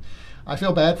question. I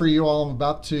feel bad for you all. I'm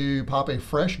about to pop a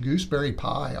fresh gooseberry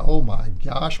pie. Oh my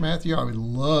gosh, Matthew, I would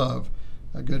love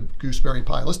a good gooseberry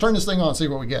pie. Let's turn this thing on and see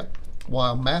what we get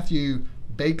while Matthew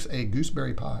bakes a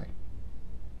gooseberry pie.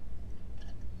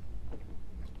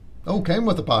 Oh, came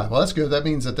with the pie. Well, that's good. That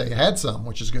means that they had some,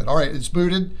 which is good. All right, it's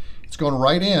booted. It's going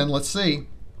right in. Let's see.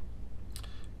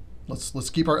 Let's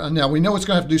keep our, now we know it's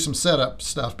going to have to do some setup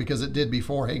stuff because it did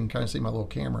before. Hey, you can kind of see my little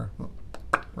camera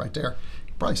right there. You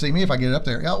can probably see me if I get it up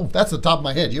there. Oh, that's the top of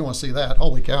my head. You don't want to see that.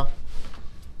 Holy cow.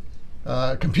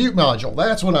 Compute module.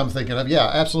 That's what I'm thinking of. Yeah,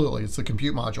 absolutely. It's the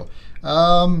compute module.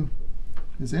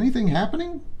 Is anything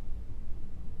happening?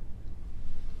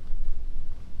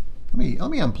 Let me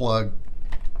unplug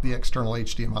the external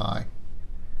HDMI.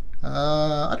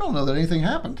 I don't know that anything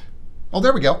happened. Oh,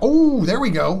 there we go. Oh, there we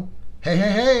go. Hey,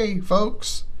 hey, hey,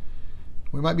 folks.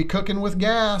 We might be cooking with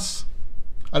gas.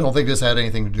 I don't think this had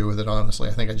anything to do with it, honestly.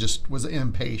 I think I just was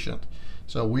impatient.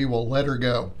 So we will let her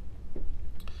go.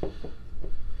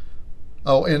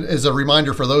 Oh, and as a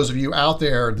reminder for those of you out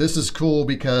there, this is cool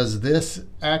because this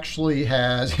actually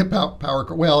has about power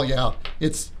cord. Well, yeah,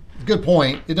 it's a good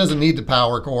point. It doesn't need the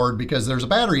power cord because there's a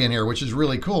battery in here, which is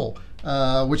really cool.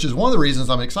 Which is one of the reasons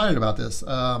I'm excited about this.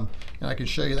 And I can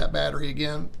show you that battery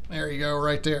again. There you go,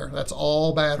 right there. That's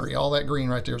all battery. All that green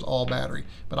right there is all battery.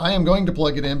 But I am going to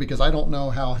plug it in because I don't know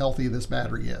how healthy this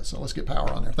battery is. So let's get power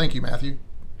on there. Thank you, Matthew.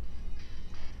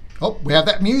 Oh, we have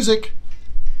that music.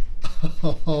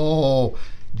 Oh,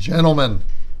 gentlemen,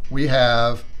 we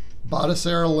have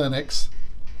Batocera Linux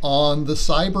on the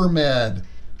Cybermed.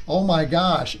 Oh my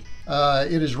gosh.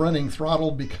 It is running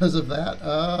throttled because of that.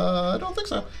 I don't think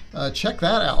so. Check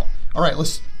that out. All right,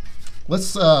 let's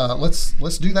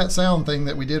do that sound thing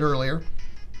that we did earlier.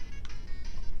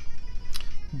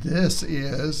 This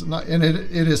is not, and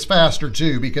it is faster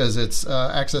too because it's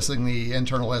accessing the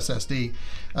internal SSD.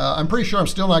 I'm pretty sure I'm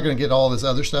still not going to get all this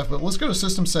other stuff, but let's go to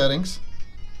System Settings.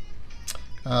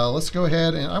 Let's go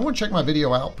ahead and I want to check my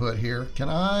video output here. Can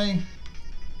I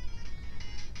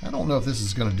don't know if this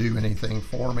is going to do anything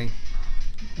for me.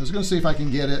 I was going to see if I can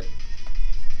get it.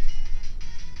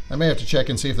 I may have to check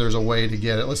and see if there's a way to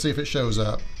get it. Let's see if it shows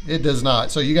up. It does not.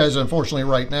 So you guys, unfortunately,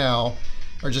 right now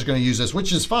are just going to use this,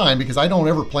 which is fine because I don't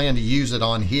ever plan to use it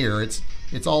on here. It's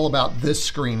all about this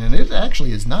screen, and it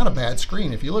actually is not a bad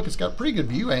screen. If you look, it's got pretty good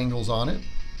view angles on it.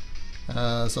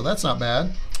 So that's not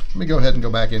bad. Let me go ahead and go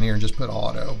back in here and just put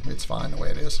auto. It's fine the way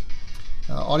it is.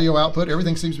 Audio output,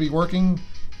 everything seems to be working.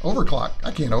 Overclock.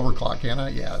 I can't overclock, can I?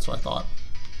 Yeah, that's what I thought.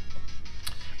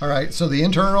 All right, so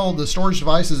the storage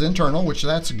device is internal, which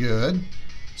that's good.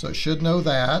 So it should know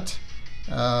that.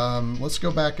 Let's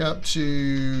go back up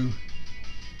to,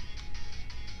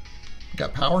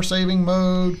 got power saving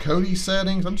mode, Kodi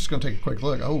settings. I'm just going to take a quick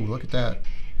look. Oh, look at that.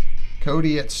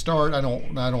 Kodi at start. I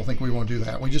don't think we want to do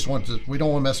that. We don't want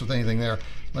to mess with anything there.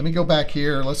 Let me go back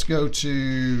here. Let's go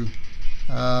to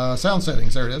sound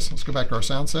settings. There it is. Let's go back to our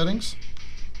sound settings.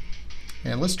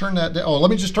 And let's turn that down. Oh,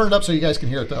 let me just turn it up so you guys can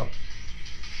hear it though.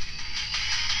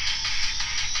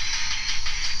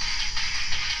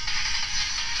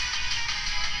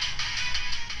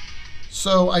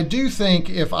 So I do think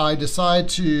if I decide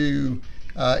to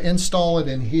install it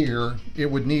in here, it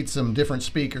would need some different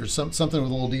speakers, something with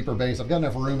a little deeper bass. I've got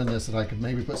enough room in this that I could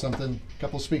maybe put a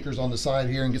couple of speakers on the side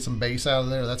here and get some bass out of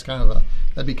there. That's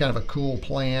that'd be kind of a cool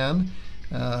plan,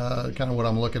 kind of what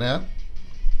I'm looking at.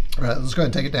 All right, let's go ahead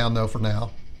and take it down though for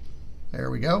now. There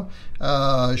we go.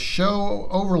 Show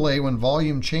overlay when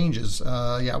volume changes.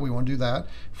 Yeah, we want to do that.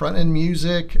 Front end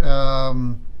music.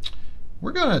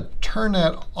 We're going to turn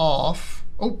that off.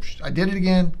 Oh, I did it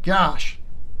again. Gosh,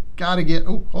 gotta get.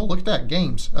 Oh, look at that.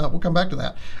 Games. We'll come back to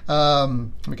that.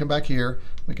 Let me come back here.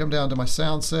 Let me come down to my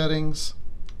sound settings.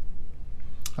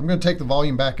 I'm going to take the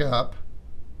volume back up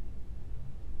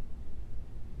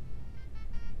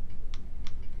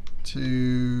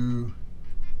to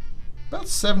about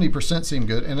 70%. Seem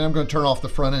good. And then I'm going to turn off the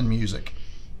front end music.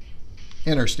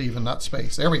 Enter, Stephen, not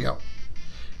space. There we go.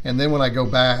 And then when I go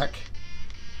back,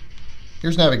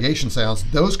 here's navigation sounds.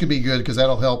 Those could be good because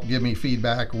that'll help give me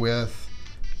feedback with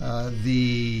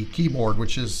the keyboard,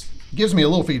 which gives me a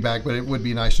little feedback, but it would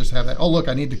be nice just to have that. Oh, look,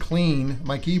 I need to clean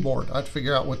my keyboard. I have to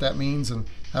figure out what that means and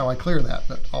how I clear that,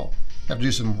 but I'll have to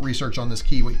do some research on this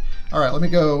Kiwi. All right, let me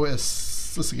go.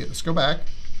 Let's go back.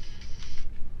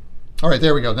 All right,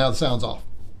 there we go. Now the sound's off.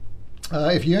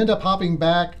 If you end up hopping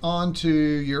back onto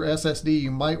your SSD,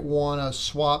 you might want to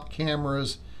swap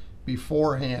cameras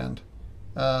beforehand.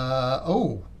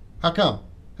 Oh, how come?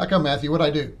 How come, Matthew? What'd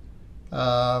I do?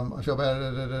 I feel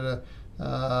bad.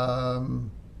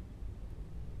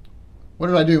 What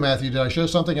did I do, Matthew? Did I show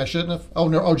something I shouldn't have? Oh,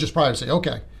 no. Oh, just privacy.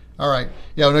 Okay. All right.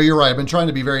 Yeah, no, you're right. I've been trying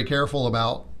to be very careful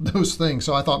about those things.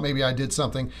 So I thought maybe I did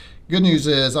something. Good news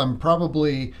is I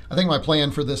think my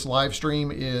plan for this live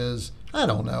stream is, I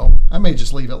don't know. I may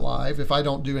just leave it live if I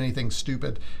don't do anything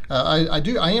stupid. I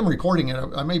am recording it.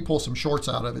 I may pull some shorts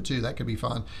out of it too. That could be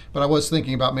fun. But I was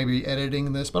thinking about maybe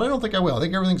editing this, but I don't think I will. I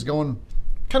think everything's going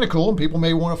kind of cool and people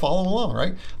may want to follow along,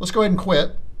 right? Let's go ahead and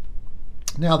quit.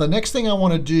 Now the next thing I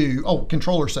want to do,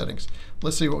 controller settings.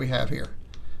 Let's see what we have here.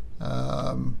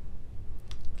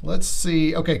 Let's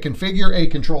see, okay, configure a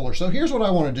controller. So here's what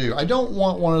I want to do. I don't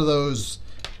want one of those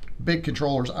big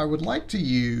controllers. I would like to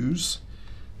use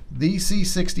the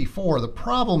C64. The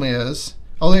problem is,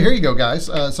 here you go, guys.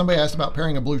 Somebody asked about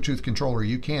pairing a Bluetooth controller.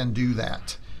 You can do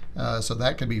that. So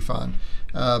that could be fun.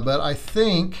 But I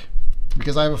think,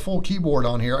 because I have a full keyboard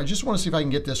on here, I just want to see if I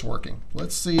can get this working.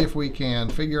 Let's see if we can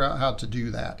figure out how to do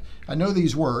that. I know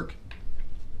these work.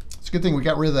 It's a good thing we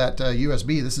got rid of that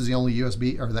USB. This is the only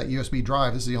USB, or that USB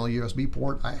drive. This is the only USB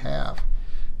port I have.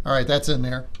 All right, that's in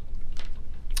there.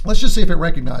 Let's just see if it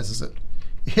recognizes it.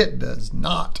 It does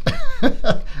not.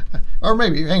 Or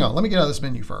maybe, hang on, let me get out of this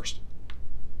menu first.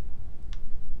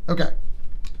 Okay.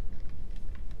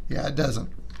 Yeah, it doesn't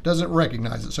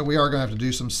recognize it. So we are going to have to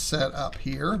do some setup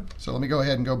here. So let me go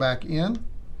ahead and go back in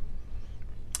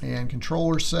and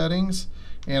controller settings.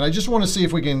 And I just want to see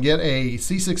if we can get a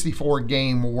C64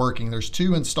 game working. There's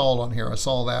 2 installed on here. I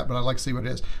saw that, but I'd like to see what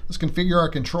it is. Let's configure our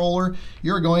controller.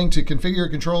 You're going to configure your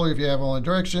controller if you have only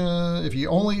direction. If you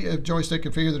only have joystick,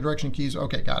 configure the direction keys.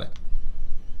 Okay, got it.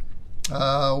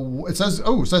 It says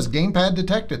gamepad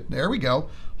detected. There we go.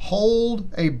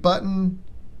 Hold a button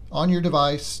on your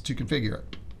device to configure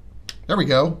it. There we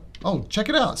go. Oh, check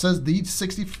it out. It says the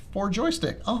 64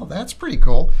 joystick. Oh, that's pretty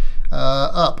cool.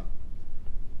 Up.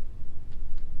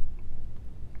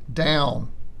 Down.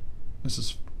 This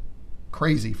is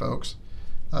crazy, folks.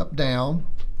 Up, down,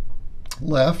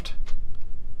 left,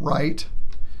 right.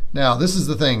 Now, this is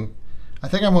the thing. I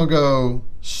think I'm going to go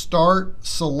start,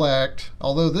 select,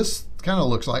 although this kind of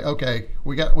looks like, okay,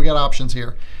 we got options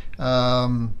here.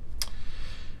 We're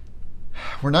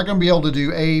not going to be able to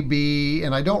do A, B,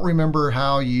 and I don't remember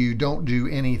how you don't do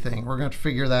anything. We're going to have to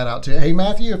figure that out too. Hey,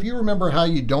 Matthew, if you remember how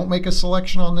you don't make a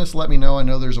selection on this, let me know. I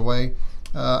know there's a way.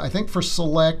 I think for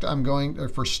select,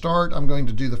 for start, I'm going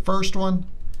to do the first one.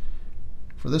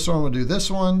 For this one, we'll do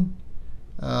this one.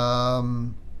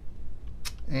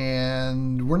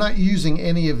 And we're not using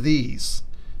any of these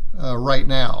right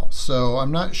now. So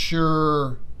I'm not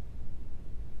sure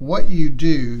what you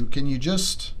do. Can you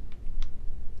just,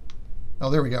 oh,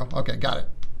 there we go. Okay, got it.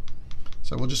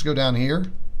 So we'll just go down here.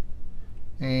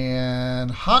 And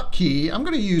hotkey, I'm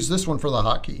going to use this one for the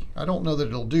hotkey. I don't know that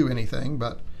it'll do anything,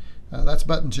 but that's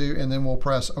button 2, and then we'll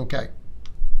press OK.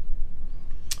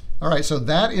 All right, so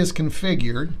that is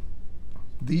configured.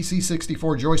 The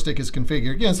C64 joystick is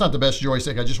configured. Again, it's not the best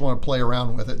joystick. I just want to play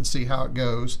around with it and see how it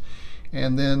goes.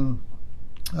 And then,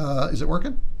 is it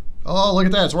working? Oh, look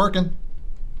at that, it's working.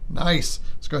 Nice.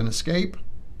 Let's go ahead and escape.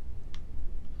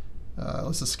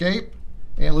 Let's escape,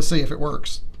 and let's see if it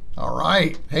works. All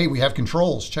right. Hey, we have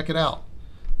controls. Check it out.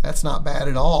 That's not bad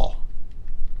at all.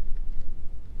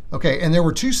 Okay, and there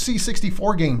were 2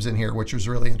 C64 games in here, which was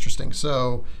really interesting.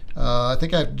 So I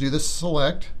think I have to do this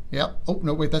select. Yep. Oh,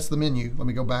 no, wait, that's the menu. Let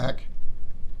me go back.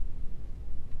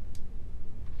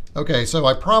 Okay, so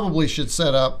I probably should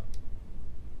set up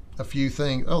a few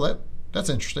things. Oh, that's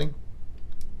interesting.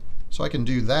 So I can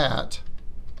do that,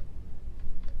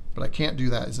 but I can't do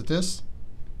that. Is it this?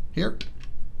 Here?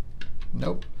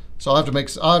 Nope. So I'll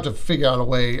have to figure out a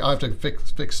way. I'll have to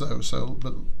fix those. So,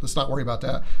 but let's not worry about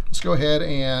that. Let's go ahead,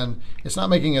 and it's not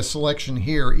making a selection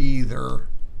here either.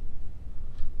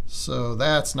 So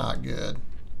that's not good.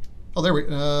 Oh, there we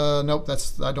go. Nope,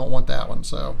 I don't want that one.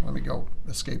 So let me go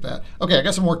escape that. Okay, I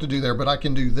got some work to do there, but I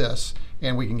can do this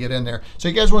and we can get in there. So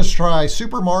you guys want to try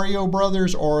Super Mario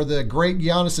Brothers or the Great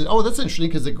Giana Sisters? Oh, that's interesting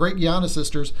because the Great Giana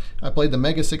Sisters, I played the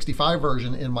Mega 65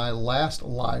 version in my last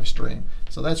live stream.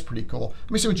 So that's pretty cool.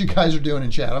 Let me see what you guys are doing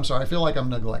in chat. I'm sorry, I feel like I'm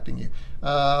neglecting you.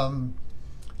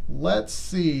 Let's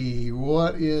see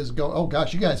what is going. Oh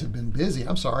gosh, you guys have been busy.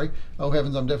 I'm sorry. Oh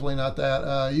heavens, I'm definitely not that.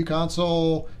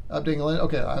 uConsole updating.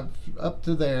 Okay, I've up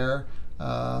to there.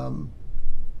 Talked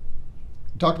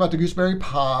about the Gooseberry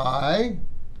Pi.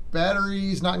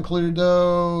 batteries not included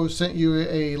though. Sent you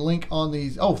a link on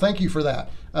these. Oh, thank you for that.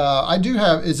 I do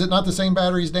have, is it not the same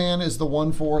batteries, Dan, as the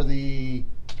one for the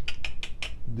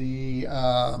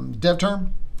dev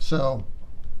term? So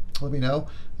let me know.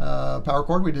 Power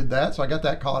cord, we did that, so I got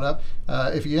that caught up.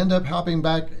 If you end up hopping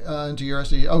back into your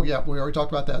SD, oh yeah, we already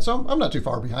talked about that. So I'm not too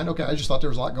far behind. Okay, I just thought there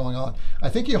was a lot going on. I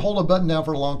think you hold a button down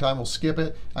for a long time, we'll skip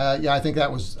it. Yeah, I think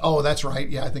that was, oh, that's right.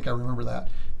 Yeah, I think I remember that.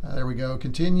 There we go.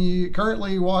 Continue.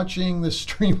 Currently watching this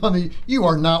stream on the, you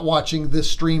are not watching this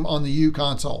stream on the U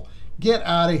console. Get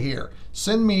out of here.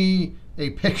 Send me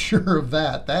a picture of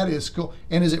that. That is cool.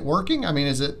 And is it working? I mean,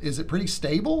 is it pretty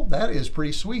stable? That is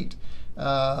pretty sweet.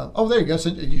 Oh, there you go. So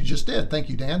you just did. Thank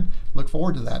you, Dan. Look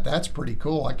forward to that. That's pretty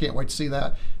cool. I can't wait to see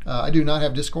that. I do not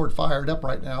have Discord fired up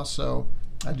right now, so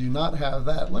I do not have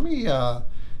that. Let me, I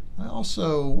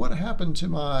also, what happened to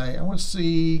my, I want to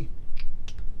see,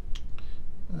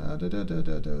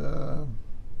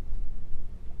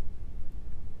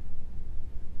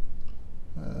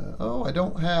 oh, I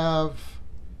don't have,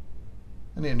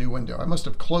 I need a new window. I must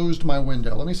have closed my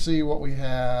window. Let me see what we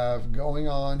have going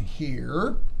on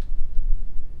here.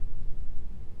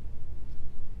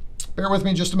 Bear with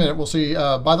me just a minute. We'll see.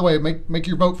 By the way, make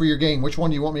your vote for your game. Which one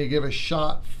do you want me to give a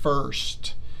shot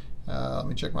first? Let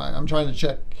me check I'm trying to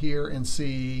check here and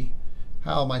see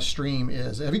how my stream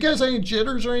is. Have you guys any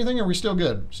jitters or anything? Are we still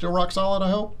good? Still rock solid, I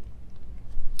hope?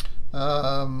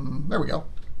 There we go.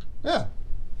 Yeah.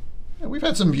 We've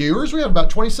had some viewers. We had about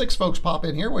 26 folks pop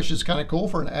in here, which is kind of cool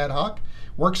for an ad hoc.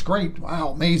 Works great. Wow,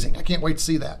 amazing. I can't wait to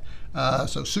see that.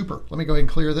 So super. Let me go ahead and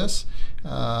clear this.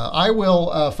 I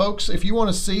will, folks, if you want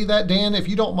to see that, Dan, if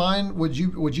you don't mind, would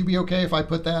you be okay if I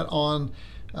put that on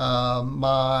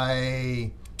my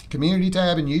community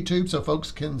tab in YouTube so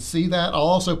folks can see that? I'll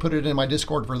also put it in my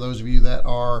Discord for those of you that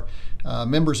are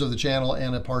members of the channel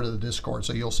and a part of the Discord,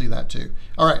 so you'll see that too.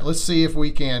 All right, let's see if we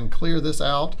can clear this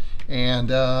out. And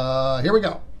here we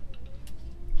go.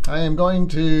 I'm going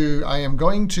to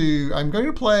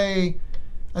play,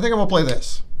 I think I'm gonna play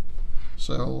this.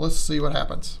 So let's see what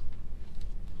happens.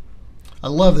 I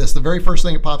love this. The very first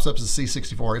thing that pops up is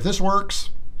C64. If this works,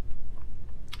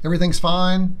 everything's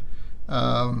fine.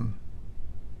 It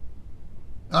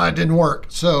didn't work.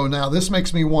 So now this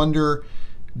makes me wonder,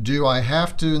 do I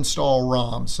have to install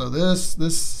ROM? So this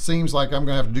seems like I'm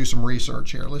gonna have to do some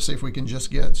research here. Let's see if we can just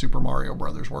get Super Mario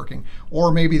Brothers working.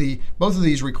 Or maybe both of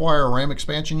these require a RAM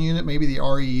expansion unit. Maybe the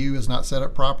REU is not set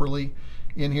up properly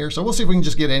in here. So we'll see if we can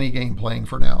just get any game playing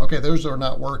for now. Okay, those are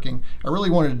not working. I really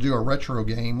wanted to do a retro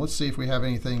game. Let's see if we have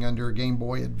anything under Game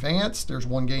Boy Advance. There's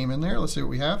one game in there. Let's see what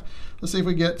we have. Let's see if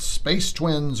we get Space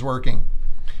Twins working.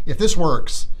 If this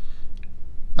works,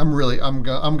 I'm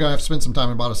gonna have to spend some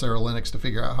time in Batocera Linux to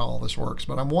figure out how all this works.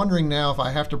 But I'm wondering now if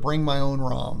I have to bring my own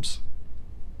ROMs.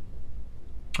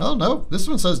 Oh no, this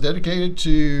one says dedicated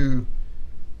to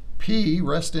P,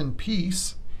 rest in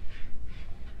peace.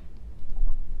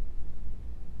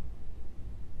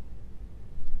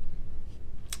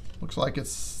 Looks like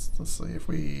it's, let's see if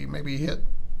we maybe hit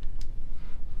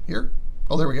here.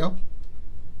 Oh, there we go.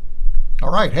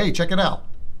 All right, hey, check it out.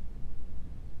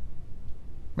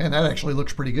 Man, that actually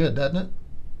looks pretty good, doesn't it?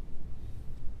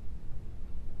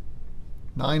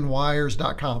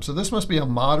 9wires.com. So this must be a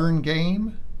modern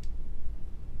game.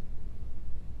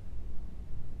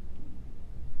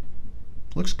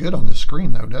 Looks good on the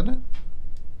screen though, doesn't it?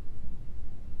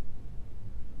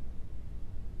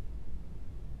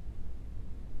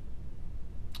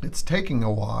 It's taking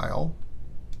a while.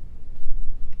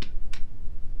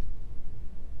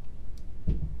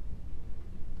 I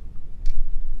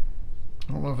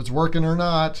don't know if it's working or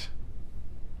not.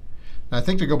 And I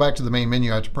think to go back to the main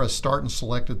menu, I have to press start and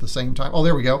select at the same time. Oh,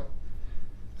 there we go.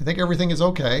 I think everything is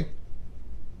okay.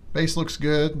 Bass looks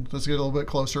good. Let's get a little bit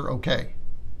closer. Okay.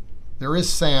 There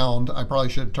is sound. I probably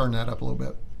should turn that up a little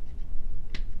bit.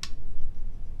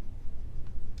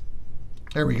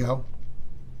 There we go.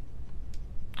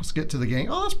 Let's get to the game.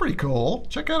 Oh, that's pretty cool.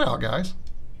 Check that out, guys.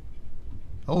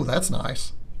 Oh, that's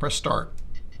nice. Press start.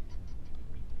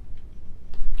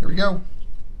 Here we go.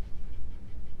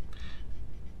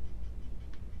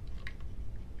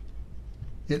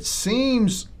 It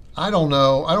seems, I don't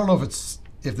know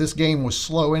if this game was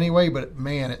slow anyway, but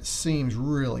man, it seems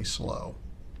really slow.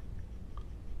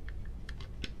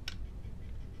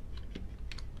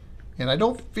 And I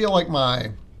don't feel like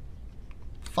my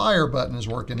fire button is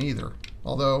working either.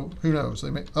 Although, who knows?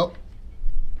 They may, oh.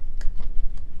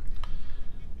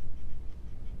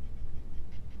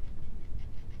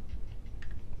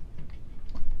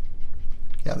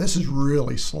 Yeah, this is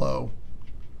really slow.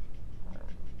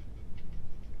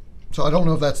 So I don't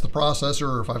know if that's the processor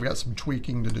or if I've got some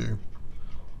tweaking to do.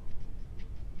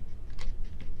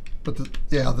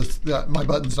 But my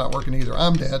button's not working either.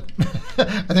 I'm dead.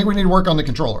 I think we need to work on the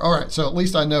controller. All right, so at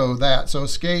least I know that. So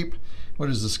escape, what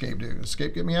does escape do?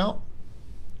 Escape get me out?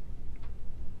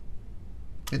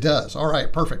 It does. All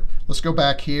right, perfect. Let's go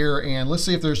back here and let's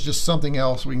see if there's just something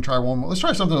else we can try one more. Let's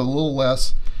try something a little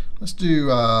less. Let's do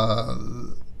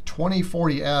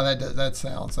 2040.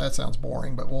 That sounds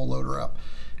boring, but we'll load her up.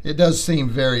 It does seem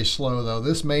very slow though.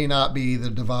 This may not be the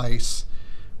device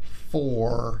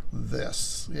for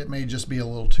this. It may just be a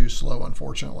little too slow,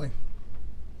 unfortunately.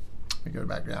 Let me go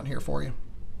back down here for you.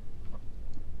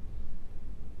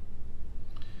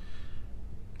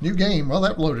 New game. Well,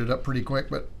 that loaded up pretty quick,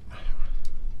 but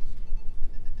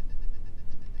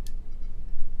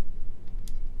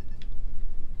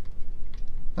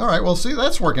all right, well, see,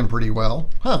 that's working pretty well,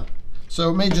 huh? So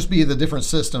it may just be the different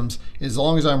systems. As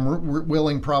long as I'm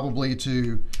willing probably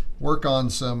to work on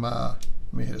some, let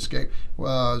me hit escape,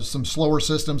 some slower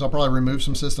systems. I'll probably remove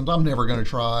some systems. I'm never going to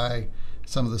try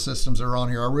some of the systems that are on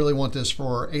here. I really want this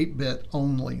for 8-bit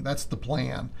only. That's the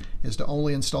plan, is to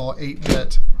only install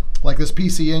 8-bit. Like this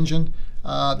PC Engine,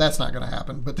 that's not going to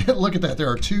happen. But look at that. There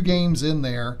are 2 games in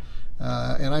there,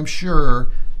 and I'm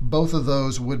sure both of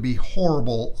those would be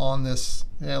horrible on this.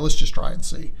 Yeah, let's just try and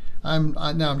see. Now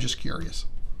I'm just curious.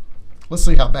 Let's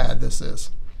see how bad this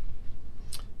is.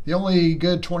 The only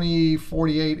good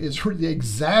 2048 is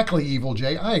exactly Evil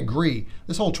J. I agree.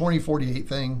 This whole 2048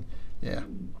 thing, yeah.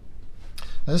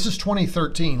 Now, this is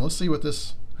 2013. Let's see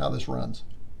how this runs.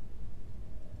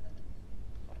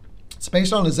 It's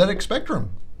based on a ZX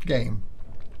Spectrum game.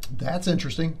 That's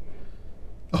interesting.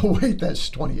 Oh wait, that's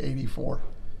 2084.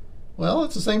 Well,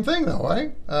 it's the same thing though,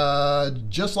 right?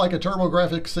 Just like a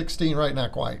TurboGrafx 16, right?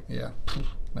 Not quite. Yeah,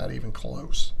 not even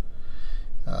close.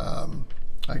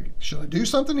 Should I do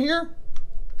something here?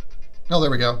 Oh, there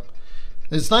we go.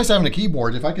 It's nice having a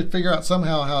keyboard. If I could figure out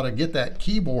somehow how to get that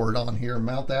keyboard on here,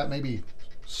 mount that maybe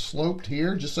sloped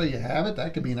here, just so you have it,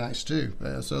 that could be nice too.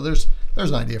 So there's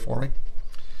an idea for me.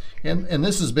 And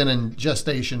this has been in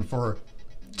gestation for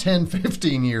 10,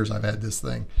 15 years. I've had this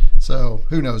thing. So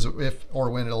who knows if or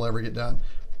when it'll ever get done.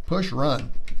 Push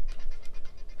run.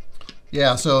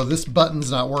 Yeah, so this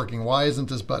button's not working. Why isn't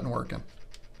this button working?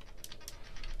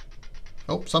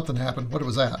 Oh, something happened. What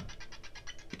was that?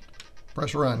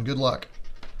 Press run. Good luck.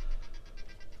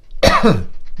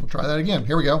 We'll try that again.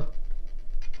 Here we go.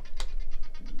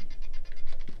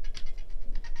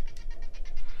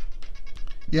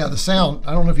 Yeah, the sound,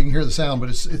 I don't know if you can hear the sound, but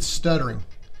it's stuttering.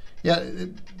 Yeah,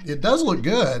 it does look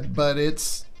good, but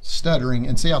it's stuttering.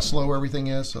 And see how slow everything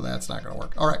is? So that's not going to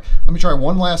work. All right, let me try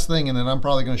one last thing, and then I'm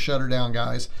probably going to shut her down,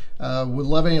 guys. Would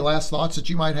love any last thoughts that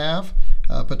you might have.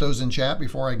 Put those in chat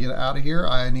before I get out of here.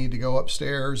 I need to go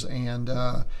upstairs and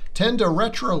tend to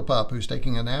Retro Pup, who's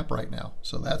taking a nap right now.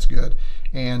 So that's good.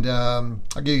 And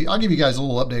I'll give you guys a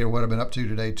little update of what I've been up to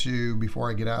today, too,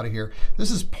 before I get out of here. This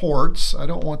is ports. I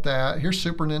don't want that. Here's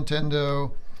Super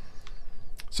Nintendo.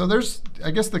 So there's,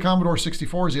 I guess the Commodore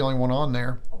 64 is the only one on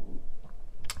there.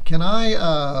 Can I,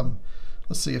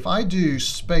 let's see, if I do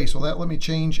space, will that let me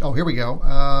change? Oh, here we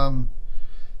go.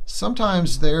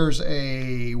 Sometimes there's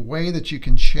a way that you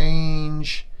can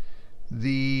change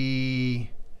the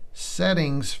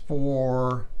settings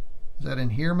for, is that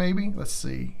in here maybe? Let's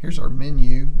see. Here's our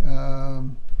menu.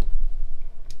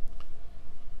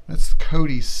 That's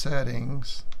Cody's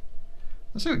settings.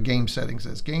 Let's see what game settings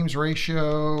is. Games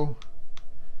ratio,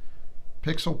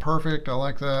 pixel perfect. I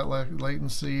like that.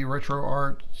 Latency, retro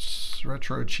arts,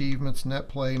 retro achievements, net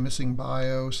play, missing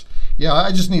BIOS. Yeah,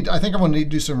 I think I'm going to need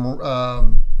to do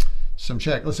some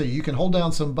check. Let's see, you can hold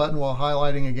down some button while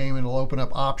highlighting a game and it'll open up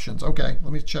options. Okay,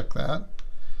 let me check that.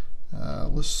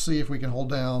 Let's see if we can hold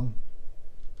down.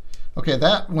 Okay,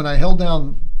 that, when I held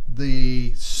down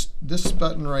this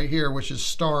button right here, which is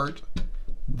start,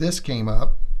 this came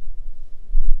up.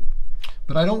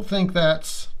 But I don't think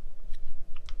that's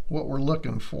what we're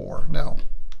looking for. No.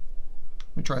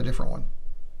 Let me try a different one.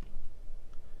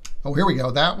 Oh, here we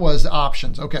go. That was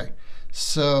options. Okay,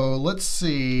 so let's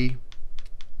see.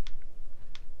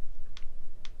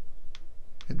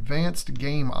 Advanced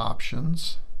game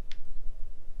options.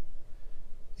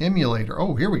 Emulator.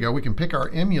 Oh, here we go. We can pick our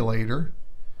emulator.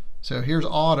 So here's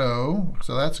auto.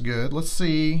 So that's good. Let's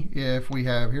see if we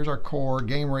have, here's our core,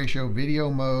 game ratio, video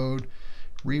mode,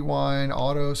 rewind,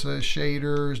 auto says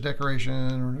shaders,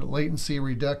 decoration, latency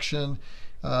reduction.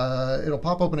 It'll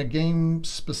pop open a game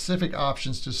specific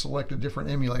options to select a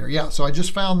different emulator. Yeah, so I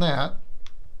just found that.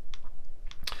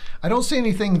 I don't see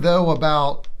anything though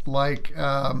about like,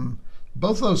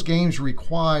 both of those games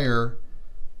require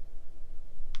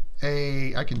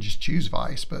I can just choose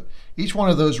Vice, but each one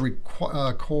of those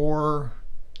core,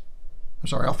 I'm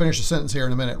sorry, I'll finish the sentence here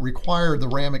in a minute, require the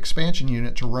RAM expansion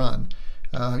unit to run.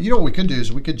 You know what we could do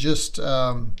is we could just,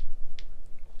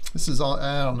 this is all,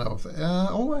 I don't know.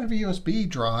 Oh, I have a USB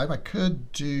drive. I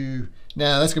could do,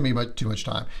 nah, that's going to be too much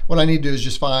time. What I need to do is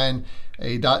just find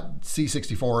a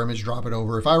 .c64 image, drop it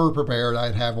over. If I were prepared,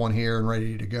 I'd have one here and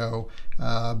ready to go.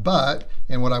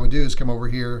 And what I would do is come over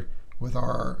here with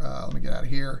our, let me get out of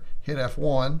here, hit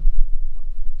F1,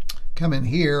 come in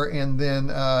here, and then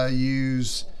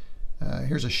use,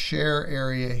 here's a share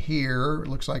area here. It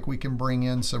looks like we can bring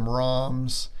in some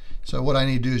ROMs. So what I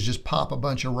need to do is just pop a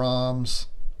bunch of ROMs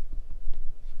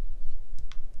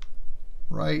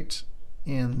right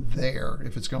in there,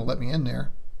 if it's going to let me in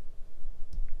there.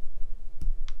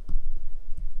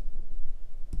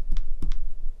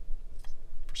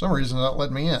 For some reason, it's not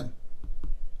letting me in.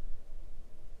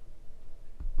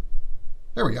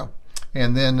 There we go.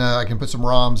 And then I can put some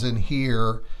ROMs in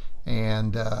here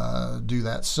and do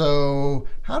that. So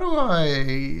how do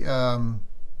I,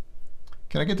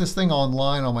 can I get this thing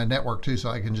online on my network too, so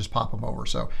I can just pop them over?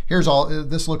 So here's all,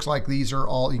 this looks like these are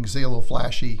all, you can see a little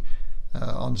flashy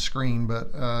on the screen,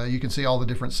 but you can see all the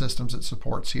different systems it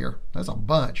supports here. That's a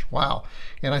bunch, wow.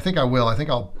 And I think I will, I think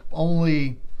I'll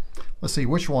only, let's see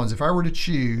which ones. If I were to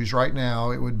choose right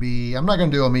now, it would be, I'm not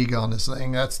going to do Amiga on this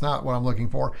thing. That's not what I'm looking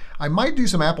for. I might do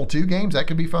some Apple II games. That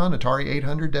could be fun. Atari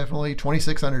 800 definitely.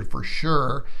 2600 for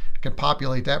sure. I can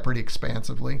populate that pretty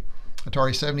expansively.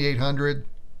 Atari 7800.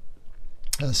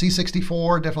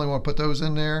 C64, definitely want to put those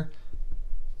in there.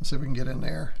 Let's see if we can get in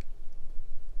there.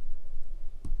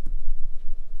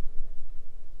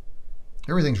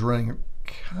 Everything's running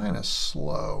kind of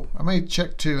slow. I may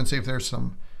check too and see if there's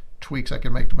some tweaks I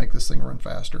can make to make this thing run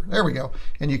faster. There we go.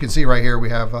 And you can see right here we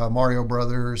have Mario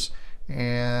Brothers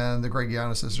and the Great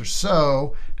Giannis Sisters.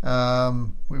 So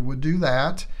we would do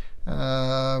that.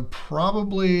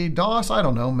 Probably DOS, I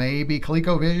don't know, maybe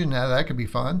ColecoVision, that could be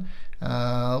fun.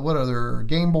 What other?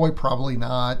 Game Boy, probably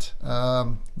not.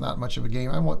 Not much of a game.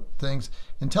 I want things.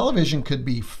 Intellivision could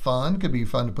be fun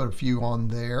to put a few on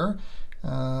there.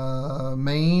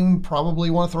 MAME, probably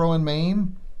want to throw in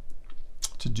MAME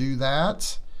to do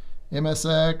that.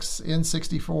 MSX,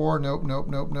 N64, nope.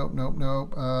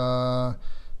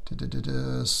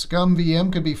 Scum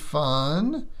VM could be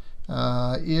fun.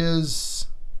 Is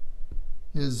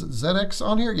ZX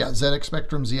on here? Yeah, ZX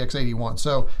Spectrum ZX81.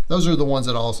 So those are the ones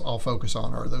that I'll focus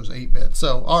on, are those 8-bit.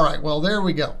 So, all right, well, there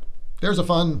we go. There's a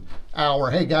fun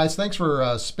hour. Hey, guys, thanks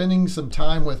for spending some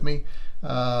time with me.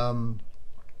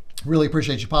 Really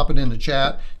appreciate you popping in the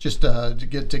chat just to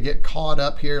get caught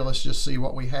up here. Let's just see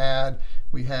what we had.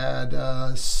 We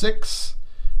had 6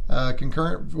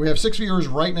 concurrent. We have 6 viewers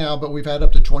right now, but we've had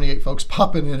up to 28 folks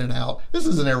popping in and out. This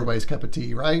isn't everybody's cup of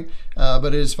tea, right? But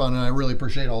it is fun, and I really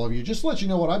appreciate all of you. Just to let you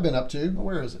know what I've been up to.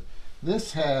 Where is it?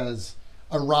 This has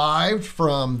arrived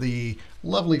from the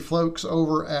lovely folks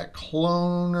over at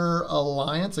Cloner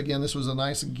Alliance. Again, this was a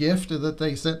nice gift that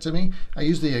they sent to me. I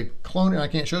use the Cloner, I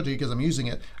can't show it to you because I'm using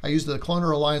it. I use the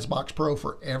Cloner Alliance Box Pro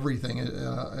for everything.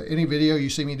 Any video you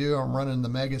see me do, I'm running the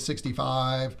Mega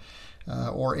 65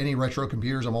 or any retro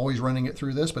computers. I'm always running it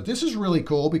through this. But this is really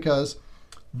cool because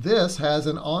this has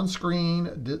an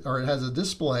on-screen, or it has a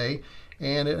display,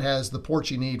 and it has the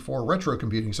ports you need for retro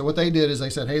computing. So what they did is they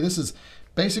said, hey, this is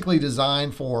basically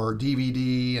designed for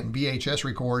DVD and VHS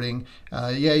recording.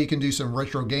 Yeah, you can do some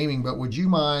retro gaming, but would you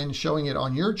mind showing it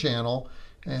on your channel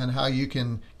and how you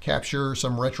can capture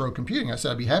some retro computing? I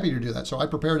said, I'd be happy to do that. So I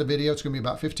prepared a video. It's going to be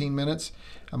about 15 minutes.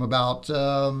 I'm about,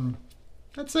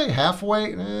 I'd say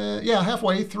halfway,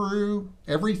 halfway through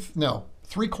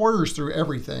three-quarters through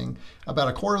everything, about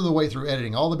a quarter of the way through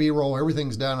editing. All the B-roll,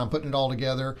 everything's done. I'm putting it all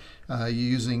together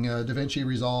using DaVinci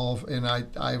Resolve. And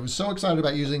I was so excited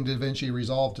about using DaVinci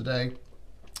Resolve today.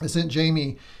 I sent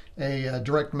Jamie a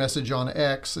direct message on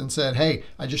X and said, hey,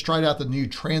 I just tried out the new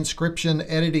transcription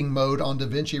editing mode on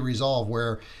DaVinci Resolve,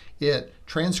 where it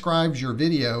transcribes your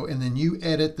video and then you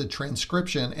edit the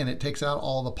transcription and it takes out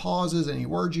all the pauses, any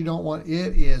words you don't want.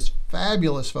 It is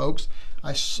fabulous, folks.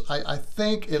 I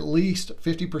think at least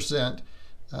 50%,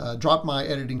 dropped my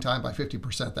editing time by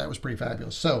 50%. That was pretty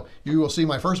fabulous. So you will see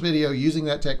my first video using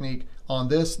that technique on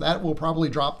this. That will probably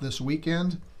drop this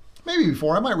weekend, maybe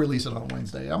before. I might release it on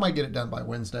Wednesday. I might get it done by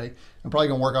Wednesday. I'm probably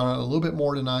gonna work on it a little bit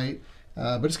more tonight,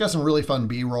 but it's got some really fun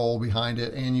B-roll behind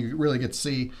it, and you really get to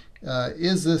see,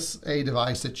 is this a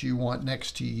device that you want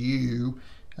next to you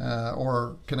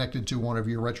or connected to one of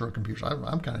your retro computers?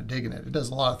 I'm kind of digging it. It does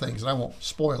a lot of things, and I won't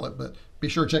spoil it, but be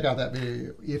sure to check out that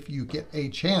video if you get a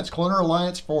chance. Cloner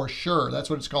Alliance for sure. That's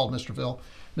what it's called, Mr. Phil.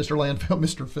 Mr. Landfill,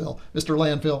 Mr. Phil. Mr.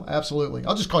 Landfill, absolutely.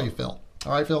 I'll just call you Phil.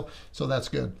 All right, Phil? So that's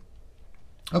good.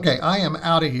 Okay, I am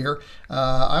out of here.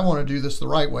 I want to do this the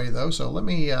right way though, so let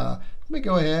me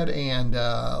go ahead and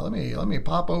let me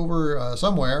pop over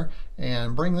somewhere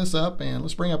and bring this up, and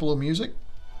let's bring up a little music.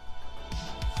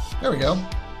 There we go.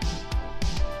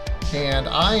 And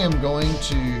I am going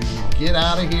to get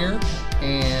out of here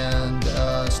and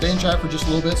stay in chat for just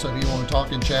a little bit. So if you want to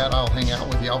talk in chat, I'll hang out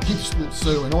with you. I'll keep,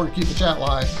 so in order to keep the chat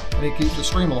live, I need to keep the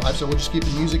stream alive. So we'll just keep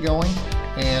the music going,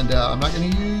 and I'm not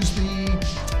going to use the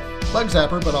bug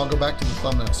zapper, but I'll go back to the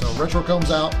thumbnail. So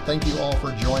Retrocomb's out. Thank you all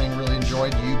for joining. Really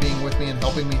enjoyed you being with me and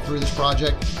helping me through this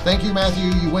project. Thank you, Matthew.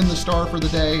 You win the star for the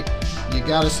day. You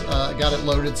got it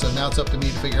loaded. So now it's up to me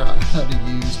to figure out how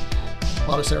to use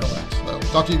Batocera Linux.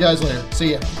 So talk to you guys later.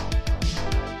 See ya.